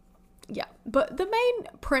 Yeah, but the main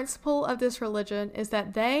principle of this religion is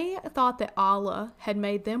that they thought that Allah had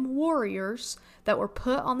made them warriors that were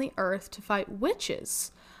put on the earth to fight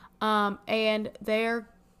witches. And their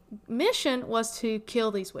mission was to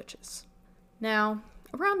kill these witches. Now,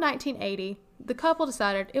 around 1980, the couple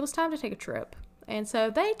decided it was time to take a trip. And so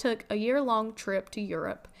they took a year-long trip to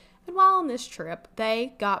Europe. And while on this trip,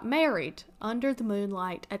 they got married under the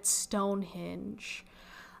moonlight at Stonehenge.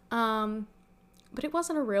 But it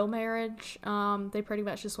wasn't a real marriage. They pretty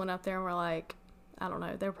much just went up there and were like, I don't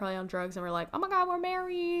know, they were probably on drugs and were like, oh my God, we're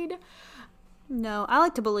married. No, I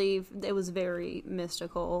like to believe it was very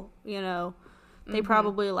mystical, you know. They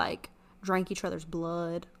probably like drank each other's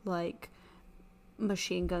blood, like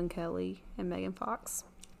Machine Gun Kelly and Megan Fox.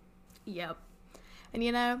 Yep. And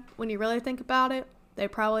you know, when you really think about it, they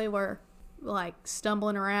probably were like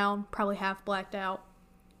stumbling around, probably half blacked out.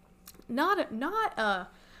 Not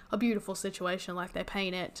a beautiful situation like they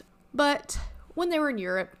paint it. But when they were in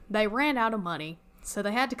Europe, they ran out of money, so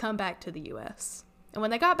they had to come back to the U.S. And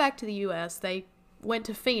when they got back to the U.S., they went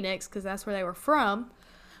to Phoenix because that's where they were from,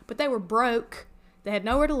 but they were broke, they had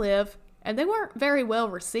nowhere to live, and they weren't very well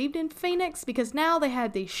received in Phoenix because now they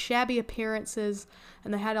had these shabby appearances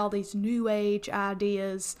and they had all these new age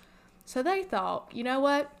ideas. So they thought, you know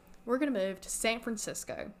what? we're going to move to San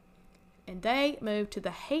Francisco. And they moved to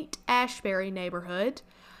the Haight-Ashbury neighborhood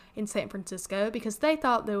in San Francisco because they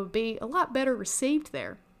thought they would be a lot better received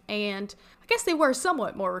there. And I guess they were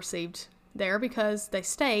somewhat more received there because they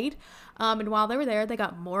stayed. And while they were there, they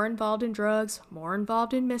got more involved in drugs, more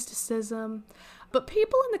involved in mysticism. But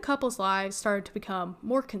people in the couple's lives started to become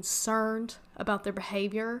more concerned about their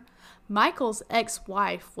behavior. Michael's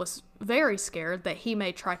ex-wife was very scared that he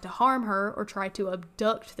may try to harm her or try to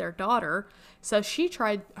abduct their daughter. So she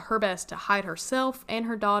tried her best to hide herself and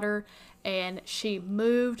her daughter, and she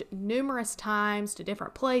moved numerous times to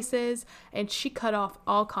different places, and she cut off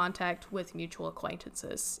all contact with mutual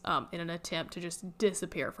acquaintances in an attempt to just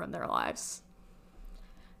disappear from their lives.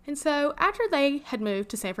 And so after they had moved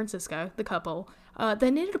to San Francisco, the couple,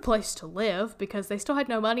 they needed a place to live because they still had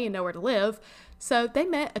no money and nowhere to live. So they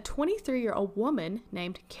met a 23-year-old woman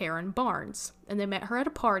named Karen Barnes, and they met her at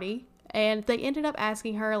a party. And they ended up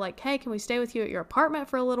asking her, like, hey, can we stay with you at your apartment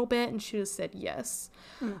for a little bit? And she just said yes.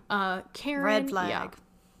 Karen. Red flag.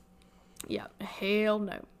 Yeah, hell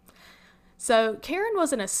no. So Karen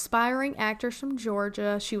was an aspiring actress from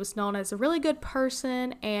Georgia. She was known as a really good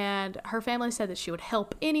person, and her family said that she would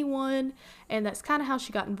help anyone. And that's kind of how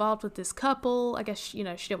she got involved with this couple. I guess, she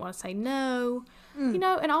didn't want to say no.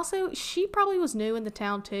 And also she probably was new in the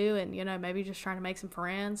town too, and, maybe just trying to make some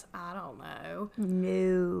friends. I don't know.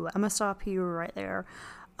 No, I'm going to stop you right there.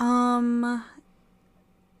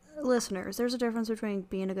 Listeners, there's a difference between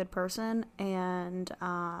being a good person and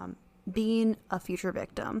being a future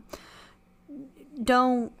victim.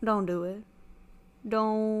 Don't do it.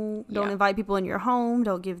 Don't invite people in your home.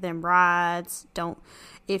 Don't give them rides.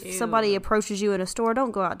 If somebody approaches you in a store,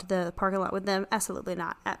 don't go out to the parking lot with them. Absolutely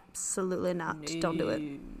not. Absolutely not. No. Don't do it.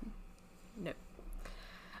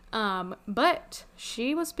 No. But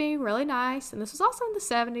she was being really nice, and this was also in the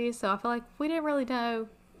 70s, so I feel like we didn't really know.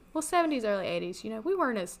 Well, 70s, early 80s, we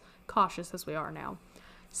weren't as cautious as we are now.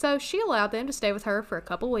 So she allowed them to stay with her for a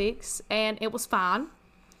couple weeks, and it was fine.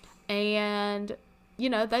 And,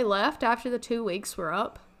 they left after the 2 weeks were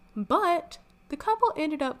up, but the couple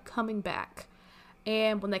ended up coming back.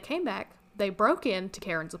 And when they came back, they broke into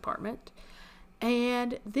Karen's apartment,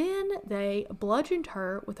 and then they bludgeoned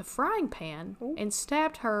her with a frying pan and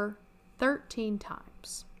stabbed her 13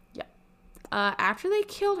 times. Yeah. After they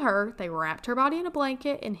killed her, they wrapped her body in a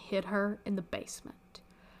blanket and hid her in the basement.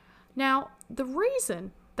 Now, the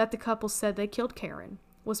reason that the couple said they killed Karen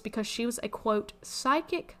was because she was a, quote,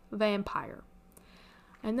 psychic vampire,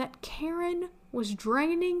 and that Karen was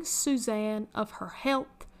draining Suzanne of her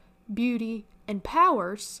health, beauty, and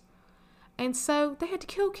powers, and so they had to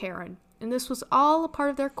kill Karen, and this was all a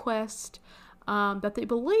part of their quest that they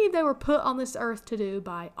believed they were put on this earth to do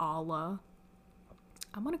by Allah.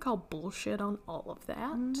 I'm going to call bullshit on all of that.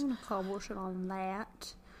 I'm going to call bullshit on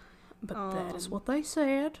that. But that is what they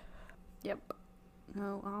said. Yep.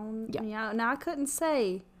 No, now I couldn't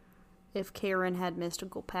say if Karen had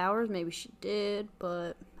mystical powers. Maybe she did,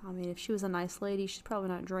 but if she was a nice lady, she's probably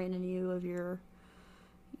not draining you of your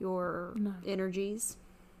energies.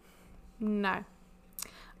 No.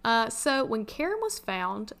 So when Karen was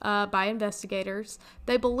found by investigators,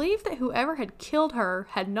 they believed that whoever had killed her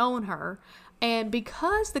had known her, and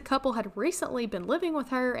because the couple had recently been living with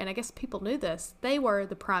her, and I guess people knew this, they were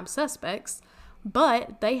the prime suspects.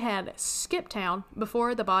 But they had skipped town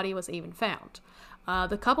before the body was even found.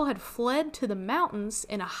 The couple had fled to the mountains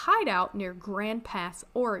in a hideout near Grand Pass,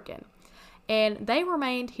 Oregon. And they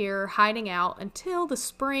remained here hiding out until the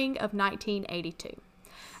spring of 1982.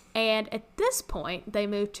 And at this point, they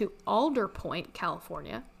moved to Alder Point,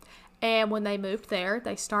 California. And when they moved there,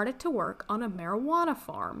 they started to work on a marijuana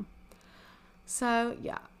farm. So,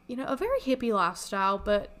 yeah. A very hippie lifestyle,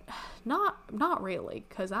 but not really,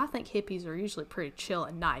 because I think hippies are usually pretty chill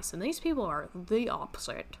and nice, and these people are the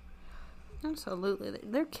opposite. Absolutely.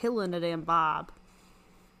 They're killing the damn vibe.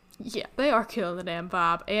 Yeah, they are killing the damn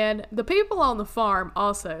vibe. And the people on the farm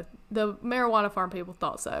also, the marijuana farm people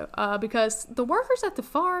thought so, because the workers at the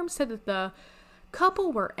farm said that the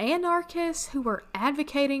couple were anarchists who were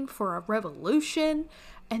advocating for a revolution,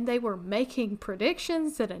 and they were making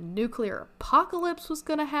predictions that a nuclear apocalypse was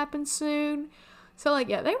going to happen soon. So,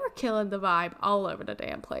 they were killing the vibe all over the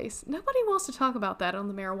damn place. Nobody wants to talk about that on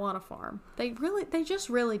the marijuana farm. They just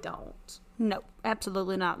really don't. No,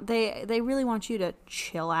 absolutely not. They really want you to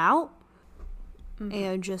chill out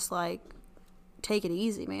and just, take it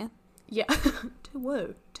easy, man. Yeah.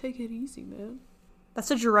 Whoa, take it easy, man.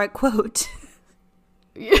 That's a direct quote.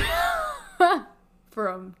 Yeah.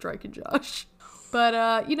 From Drake and Josh.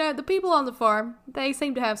 But, the people on the farm, they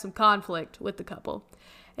seem to have some conflict with the couple.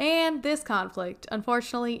 And this conflict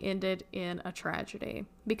unfortunately ended in a tragedy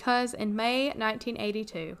because in May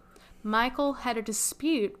 1982, Michael had a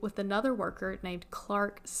dispute with another worker named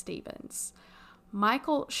Clark Stevens.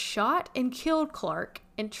 Michael shot and killed Clark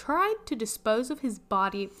and tried to dispose of his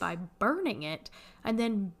body by burning it and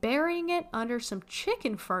then burying it under some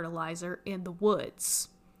chicken fertilizer in the woods.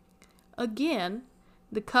 Again,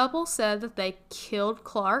 the couple said that they killed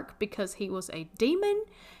Clark because he was a demon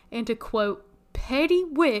and a, quote, petty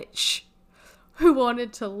witch who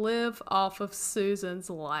wanted to live off of Susan's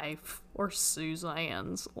life, or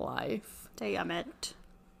Suzanne's life. Damn it.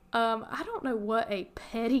 I don't know what a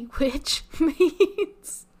petty witch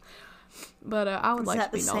means, but I would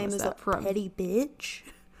like to be known as that from... Is that the same as a petty bitch?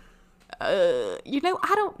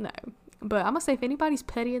 I don't know. But I'm going to say if anybody's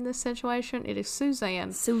petty in this situation, it is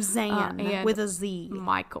Suzanne. Suzanne, and with a Z.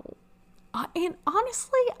 Michael. And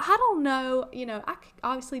honestly, I don't know. I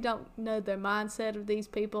obviously don't know the mindset of these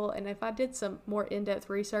people. And if I did some more in-depth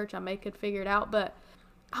research, I may could figure it out. But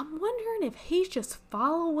I'm wondering if he's just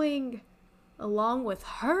following along with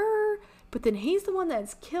her. But then he's the one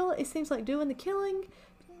that's it seems like doing the killing.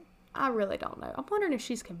 I really don't know. I'm wondering if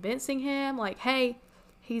she's convincing him. Like, hey,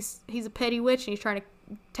 he's a petty witch and he's trying to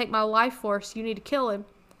take my life force. You need to kill him.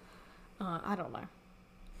 I don't know.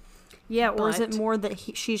 Yeah, or is it more that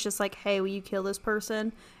she's just like, hey, will you kill this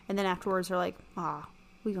person? And then afterwards they're like, we're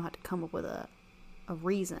going to have to come up with a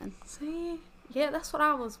reason. See? Yeah, that's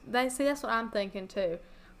what that's what I'm thinking too.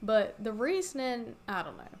 But the reasoning, I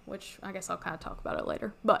don't know, which I guess I'll kind of talk about it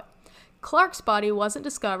later. But Clark's body wasn't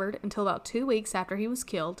discovered until about 2 weeks after he was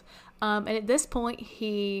killed. And at this point,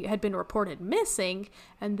 he had been reported missing,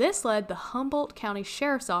 and this led the Humboldt County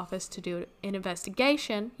Sheriff's Office to do an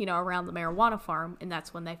investigation, around the marijuana farm, and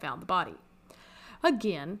that's when they found the body.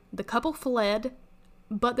 Again, the couple fled,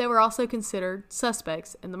 but they were also considered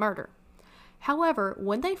suspects in the murder. However,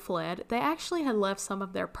 when they fled, they actually had left some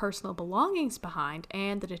of their personal belongings behind,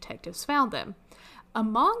 and the detectives found them.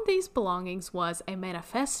 Among these belongings was a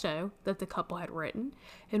manifesto that the couple had written,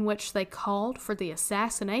 in which they called for the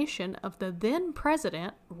assassination of the then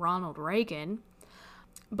president, Ronald Reagan.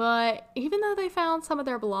 But even though they found some of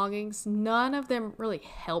their belongings, none of them really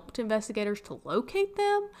helped investigators to locate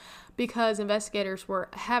them because investigators were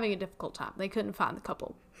having a difficult time. They couldn't find the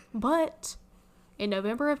couple. But in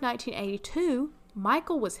November of 1982,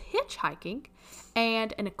 Michael was hitchhiking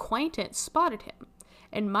and an acquaintance spotted him.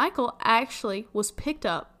 And Michael actually was picked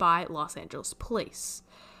up by Los Angeles police.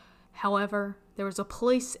 However, there was a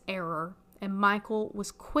police error, and Michael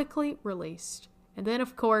was quickly released. And then,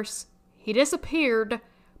 of course, he disappeared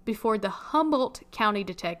before the Humboldt County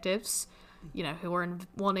detectives, who were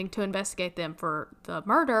wanting to investigate them for the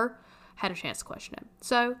murder, had a chance to question him.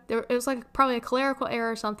 So it was like probably a clerical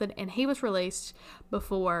error or something, and he was released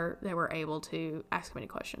before they were able to ask him any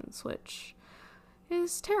questions, which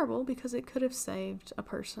is terrible because it could have saved a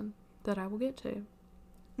person that I will get to.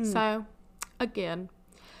 So, again,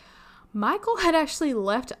 Michael had actually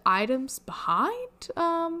left items behind,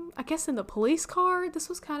 I guess in the police car. This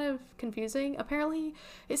was kind of confusing. Apparently,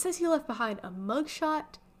 it says he left behind a mugshot,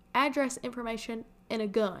 address information, and a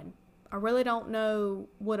gun. I really don't know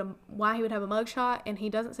why he would have a mugshot, and he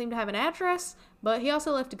doesn't seem to have an address, but he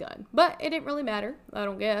also left a gun. But it didn't really matter, I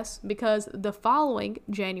don't guess, because the following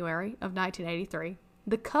January of 1983,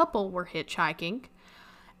 the couple were hitchhiking,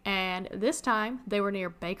 and this time they were near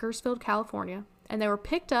Bakersfield, California, and they were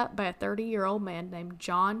picked up by a 30-year-old man named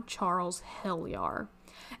John Charles Helyar.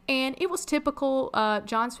 And it was typical,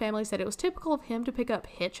 John's family said it was typical of him to pick up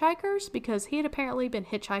hitchhikers because he had apparently been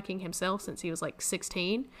hitchhiking himself since he was like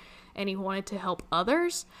 16, and he wanted to help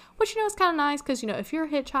others, which, is kind of nice because, if you're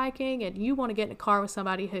hitchhiking and you want to get in a car with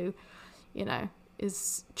somebody who,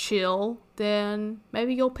 is chill, then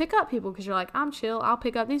maybe you'll pick up people because you're like, I'm chill, I'll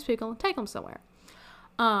pick up these people and take them somewhere.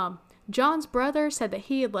 John's brother said that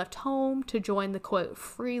he had left home to join the, quote,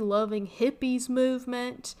 free-loving hippies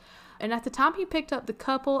movement. And at the time he picked up the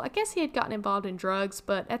couple, I guess he had gotten involved in drugs,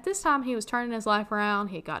 but at this time he was turning his life around.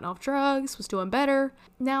 He had gotten off drugs, was doing better.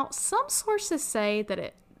 Now, some sources say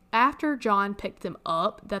that after John picked them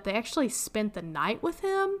up, that they actually spent the night with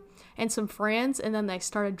him and some friends, and then they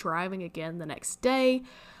started driving again the next day.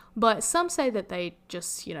 But some say that they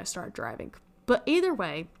just, started driving. But either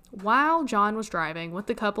way, while John was driving with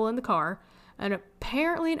the couple in the car, and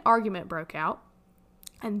apparently an argument broke out,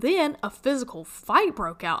 and then a physical fight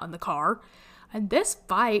broke out in the car, and this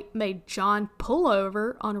fight made John pull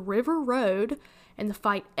over on a river road, and the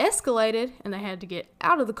fight escalated, and they had to get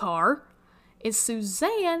out of the car. And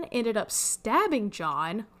Suzanne ended up stabbing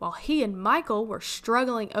John while he and Michael were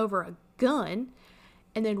struggling over a gun.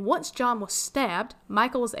 And then once John was stabbed,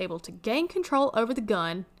 Michael was able to gain control over the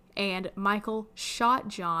gun, and Michael shot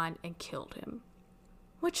John and killed him.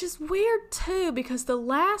 Which is weird too, because the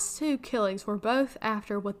last two killings were both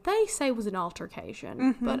after what they say was an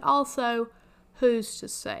altercation. But also, who's to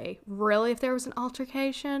say, really, if there was an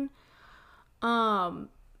altercation?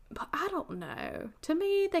 But I don't know. To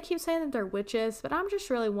me, they keep saying that they're witches, but I'm just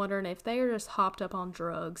really wondering if they are just hopped up on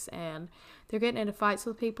drugs and they're getting into fights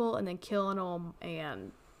with people and then killing them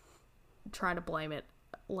and trying to blame it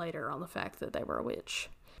later on the fact that they were a witch.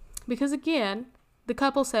 Because again, the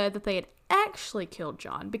couple said that they had actually killed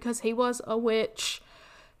John because he was a witch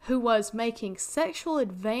who was making sexual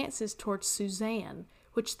advances towards Suzanne,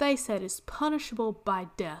 which they said is punishable by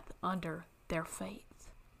death under their faith.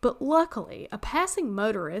 But luckily, a passing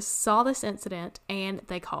motorist saw this incident and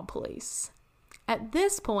they called police. At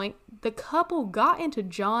this point, the couple got into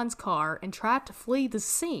John's car and tried to flee the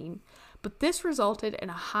scene, but this resulted in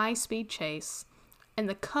a high-speed chase, and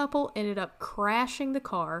the couple ended up crashing the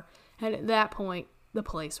car, and at that point, the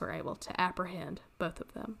police were able to apprehend both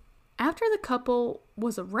of them. After the couple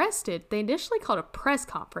was arrested, they initially called a press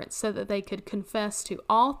conference so that they could confess to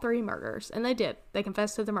all three murders, and they did. They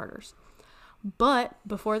confessed to the murders. But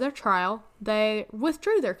before their trial, they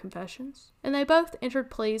withdrew their confessions, and they both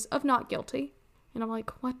entered pleas of not guilty. And I'm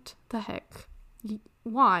like, what the heck?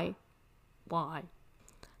 Why? Why?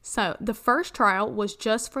 So, the first trial was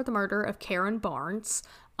just for the murder of Karen Barnes,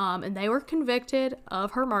 and they were convicted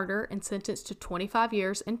of her murder and sentenced to 25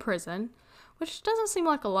 years in prison, which doesn't seem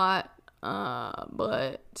like a lot,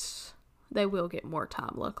 but they will get more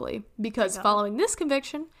time, luckily, because following this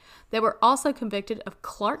conviction, they were also convicted of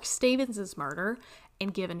Clark Stevens' murder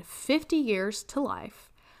and given 50 years to life.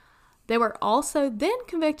 They were also then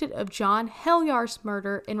convicted of John Helyar's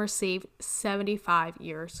murder and received 75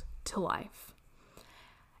 years to life.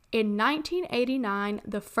 In 1989,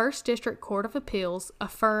 the First District Court of Appeals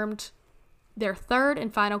affirmed their third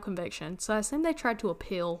and final conviction, so I assume they tried to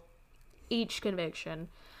appeal each conviction,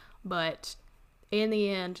 but in the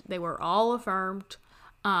end, they were all affirmed.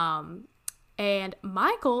 And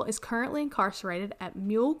Michael is currently incarcerated at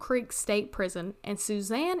Mule Creek State Prison, and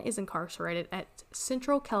Suzanne is incarcerated at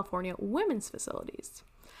Central California Women's Facilities.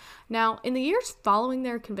 Now, in the years following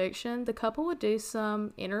their conviction, the couple would do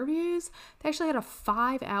some interviews. They actually had a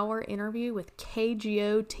 5-hour interview with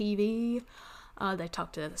KGO TV. They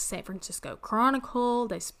talked to the San Francisco Chronicle.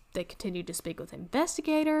 They continued to speak with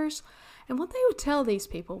investigators. And what they would tell these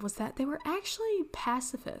people was that they were actually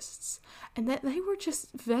pacifists and that they were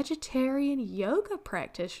just vegetarian yoga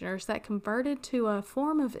practitioners that converted to a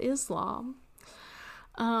form of Islam.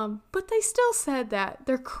 But they still said that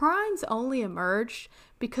their crimes only emerged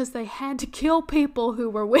because they had to kill people who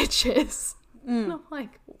were witches. And I'm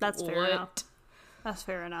like, that's what? Fair enough. That's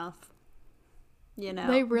fair enough. You know,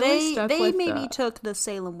 they really stuck with maybe took the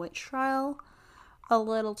Salem witch trial a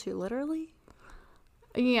little too literally.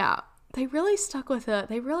 Yeah, they really stuck with it.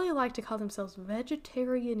 They really like to call themselves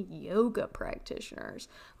vegetarian yoga practitioners.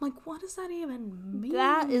 I'm like, what does that even mean?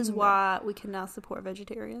 That is why we cannot support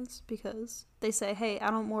vegetarians, because they say, hey,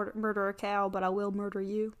 I don't murder a cow, but I will murder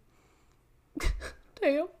you.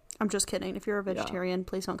 Damn. I'm just kidding. If you're a vegetarian,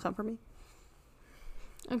 please don't come for me.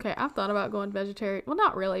 Okay, I've thought about going vegetarian. Well,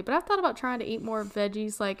 not really, but I've thought about trying to eat more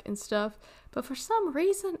veggies, like, and stuff. But for some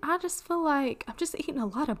reason, I just feel like I'm just eating a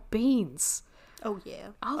lot of beans. Oh, yeah.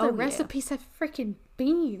 All the recipes have freaking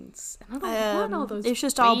beans. And I don't want all those It's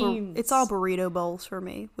just beans. it's all burrito bowls for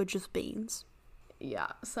me, with just beans. Yeah,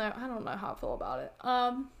 so I don't know how I feel about it.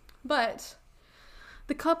 But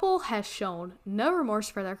the couple has shown no remorse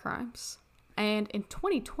for their crimes. And in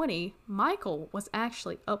 2020, Michael was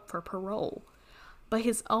actually up for parole. But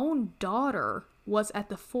his own daughter was at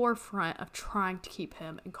the forefront of trying to keep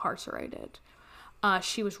him incarcerated.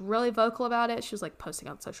 She was really vocal about it. She was like posting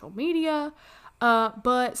on social media.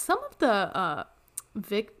 But some of the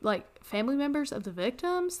family members of the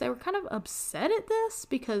victims, they were kind of upset at this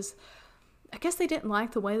because I guess they didn't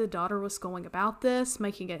like the way the daughter was going about this,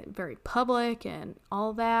 making it very public and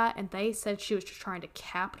all that. And they said she was just trying to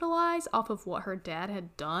capitalize off of what her dad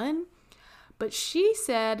had done. But she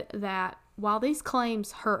said that while these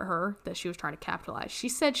claims hurt her, that she was trying to capitalize, she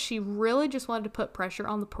said she really just wanted to put pressure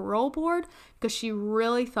on the parole board because she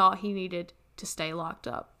really thought he needed to stay locked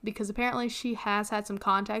up. Because apparently she has had some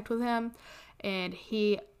contact with him, and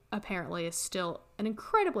he apparently is still an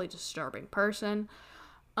incredibly disturbing person.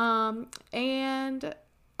 And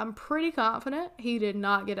I'm pretty confident he did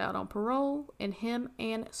not get out on parole, and him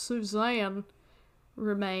and Suzanne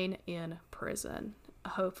remain in prison.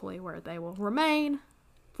 Hopefully where they will remain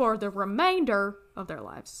for the remainder of their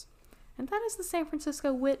lives. And that is the San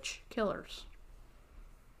Francisco Witch Killers.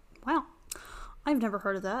 Wow. I've never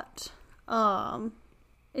heard of that.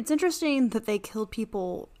 It's interesting that they killed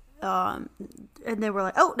people, and they were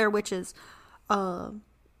like, oh, they're witches.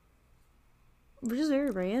 Which is very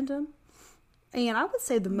random. And I would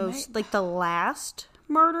say the most, like the last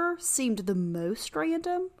murder seemed the most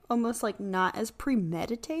random. Almost like not as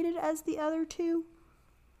premeditated as the other two.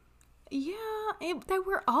 Yeah, they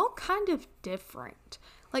were all kind of different.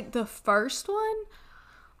 Like the first one,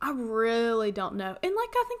 I really don't know. And like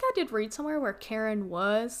I think I did read somewhere where Karen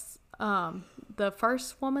was, the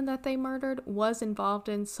first woman that they murdered was involved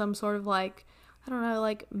in some sort of like, I don't know,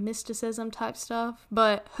 like mysticism type stuff.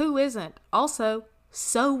 But who isn't? Also,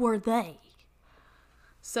 so were they.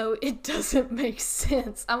 So it doesn't make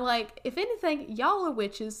sense. I'm like, if anything, y'all are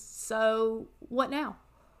witches, so what now?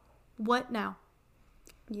 What now?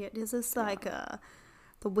 Yeah, is this like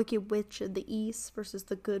the Wicked Witch of the East versus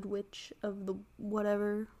the Good Witch of the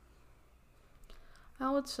whatever?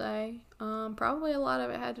 I would say probably a lot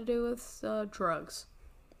of it had to do with drugs.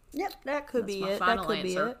 Yep, that could That's be my it. final That could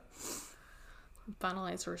be answer. it. Final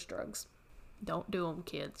answer is drugs. Don't do them,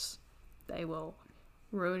 kids. They will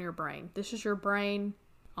ruin your brain. This is your brain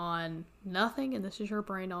on nothing, and this is your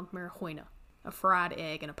brain on marijuana. A fried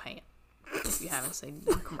egg in a pan. If you haven't seen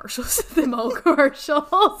the commercials, them old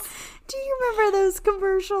commercials. Do you remember those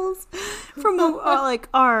commercials from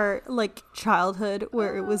our childhood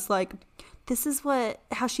where it was like, this is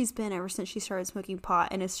how she's been ever since she started smoking pot,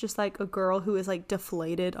 and it's just like a girl who is like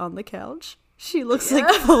deflated on the couch. She looks like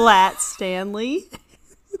Flat Stanley.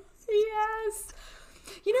 Yes.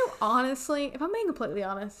 You know, honestly, if I'm being completely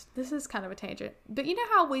honest, this is kind of a tangent, but you know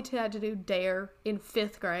how we had to do DARE in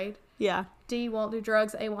 5th grade? Yeah. D won't do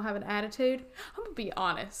drugs, A won't have an attitude. I'm going to be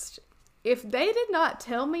honest. If they did not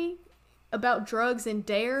tell me about drugs in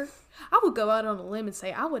DARE, I would go out on a limb and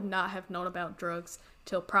say I would not have known about drugs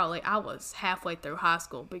till probably I was halfway through high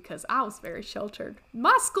school because I was very sheltered.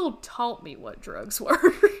 My school taught me what drugs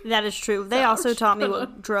were. That is true. They also taught me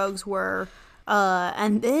what drugs were.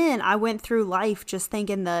 And then I went through life just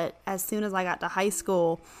thinking that as soon as I got to high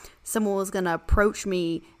school, someone was going to approach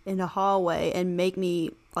me in the hallway and make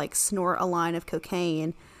me like snort a line of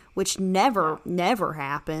cocaine, which never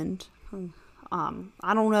happened.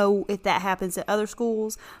 I don't know if that happens at other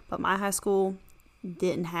schools, but my high school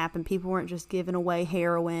didn't happen. People weren't just giving away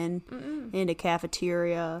heroin in a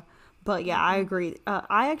cafeteria. But yeah, I agree.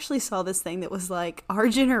 I actually saw this thing that was like, our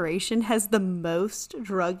generation has the most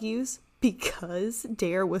drug use because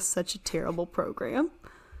DARE was such a terrible program.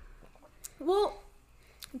 Well,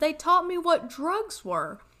 they taught me what drugs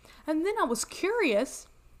were. And then I was curious.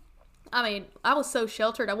 I mean, I was so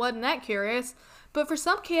sheltered, I wasn't that curious. But for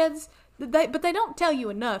some kids, they don't tell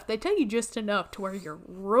you enough. They tell you just enough to where you're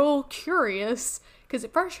real curious. Because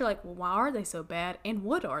at first you're like, well, why are they so bad? And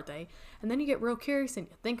what are they? And then you get real curious and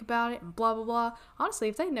you think about it and blah, blah, blah. Honestly,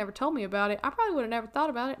 if they never told me about it, I probably would have never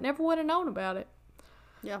thought about it. Never would have known about it.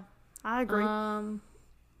 Yeah, I agree.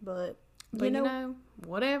 But you know,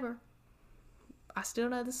 whatever. I still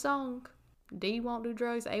know the song. D won't do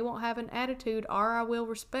drugs. A won't have an attitude. R, I will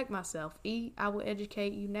respect myself. E, I will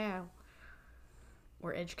educate you now.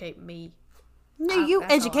 Or educate me. No, you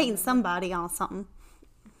educating somebody on something.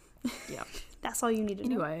 Yeah. That's all you need to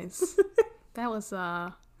know. Anyways, that was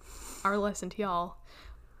our lesson to y'all.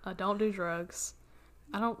 Don't do drugs.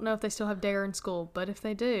 I don't know if they still have DARE in school, but if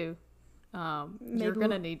they do, you're going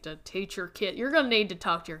to need to teach your kid. You're going to need to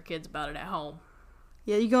talk to your kids about it at home.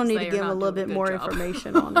 Yeah, you're going to need to give them a little bit more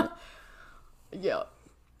information on it. Yeah.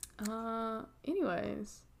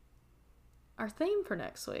 Anyways, our theme for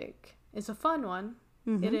next week is a fun one.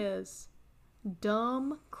 Mm-hmm. It is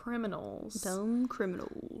dumb criminals. Dumb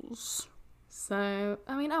criminals. So,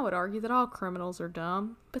 I mean, I would argue that all criminals are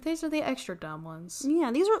dumb, but these are the extra dumb ones.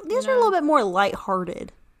 Yeah, these are a little bit more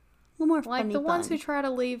lighthearted. A little more funny. Like the ones who try to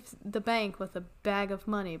leave the bank with a bag of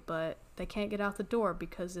money, but they can't get out the door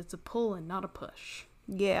because it's a pull and not a push.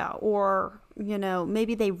 Yeah, or, you know,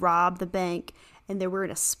 maybe they rob the bank and they're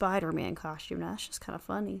wearing a Spider-Man costume. Now, that's just kind of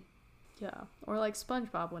funny. Yeah, or like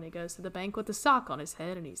SpongeBob when he goes to the bank with a sock on his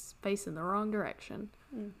head and he's facing the wrong direction.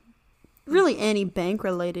 Really, any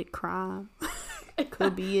bank-related crime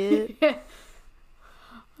could be it.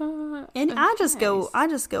 And I just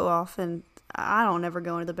go off and I don't ever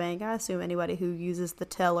go into the bank. I assume anybody who uses the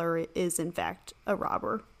teller is in fact a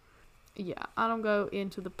robber. Yeah, I don't go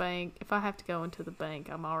into the bank. If I have to go into the bank,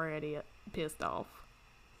 I'm already pissed off.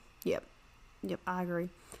 Yep, I agree.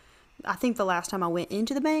 I think the last time I went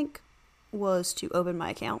into the bank was to open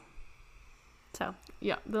my account. So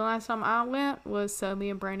yeah, the last time I went was so me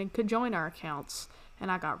and Brandon could join our accounts, and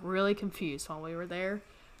I got really confused while we were there.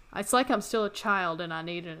 It's like I'm still a child and I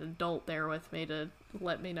need an adult there with me to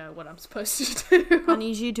let me know what I'm supposed to do. I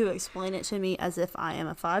need you to explain it to me as if I am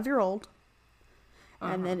a 5-year-old.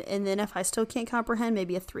 And then if I still can't comprehend,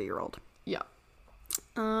 maybe a 3-year-old. Yeah.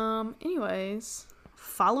 Anyways.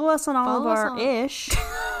 Follow us on all of our ish.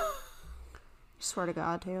 Swear to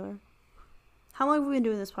God, Taylor. How long have we been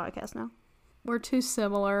doing this podcast now? We're too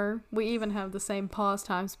similar. We even have the same pause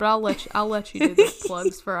times, but I'll let you do the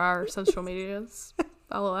plugs for our social medias.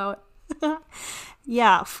 I'll allow it.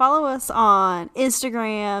 Yeah, follow us on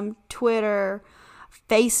Instagram, Twitter,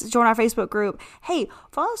 join our Facebook group. Hey,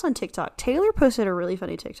 follow us on TikTok. Taylor posted a really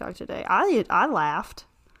funny TikTok today. I laughed.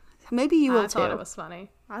 Maybe you will too. I thought it was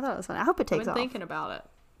funny. I thought it was funny. I hope it takes off. I've been thinking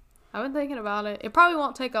about it. It probably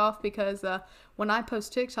won't take off because when I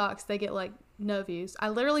post TikToks, they get like no views. I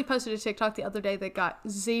literally posted a TikTok the other day that got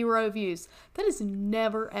 0 views. That has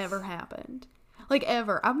never ever happened. Like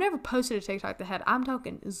ever. I've never posted a TikTok that had, I'm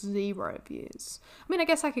talking 0 views. I mean, I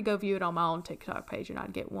guess I could go view it on my own TikTok page and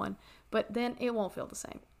I'd get 1, but then it won't feel the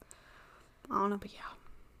same. I don't know. But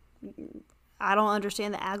yeah. I don't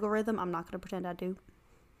understand the algorithm. I'm not going to pretend I do.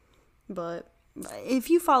 But if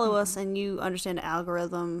you follow us and you understand the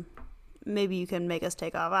algorithm, maybe you can make us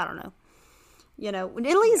take off. I don't know. You know,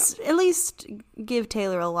 at least give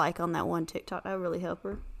Taylor a like on that one TikTok. That would really help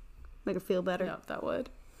her. Make her feel better. Yep, that would.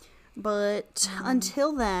 But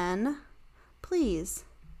until then, please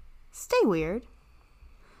stay weird.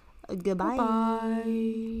 Goodbye.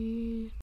 Bye.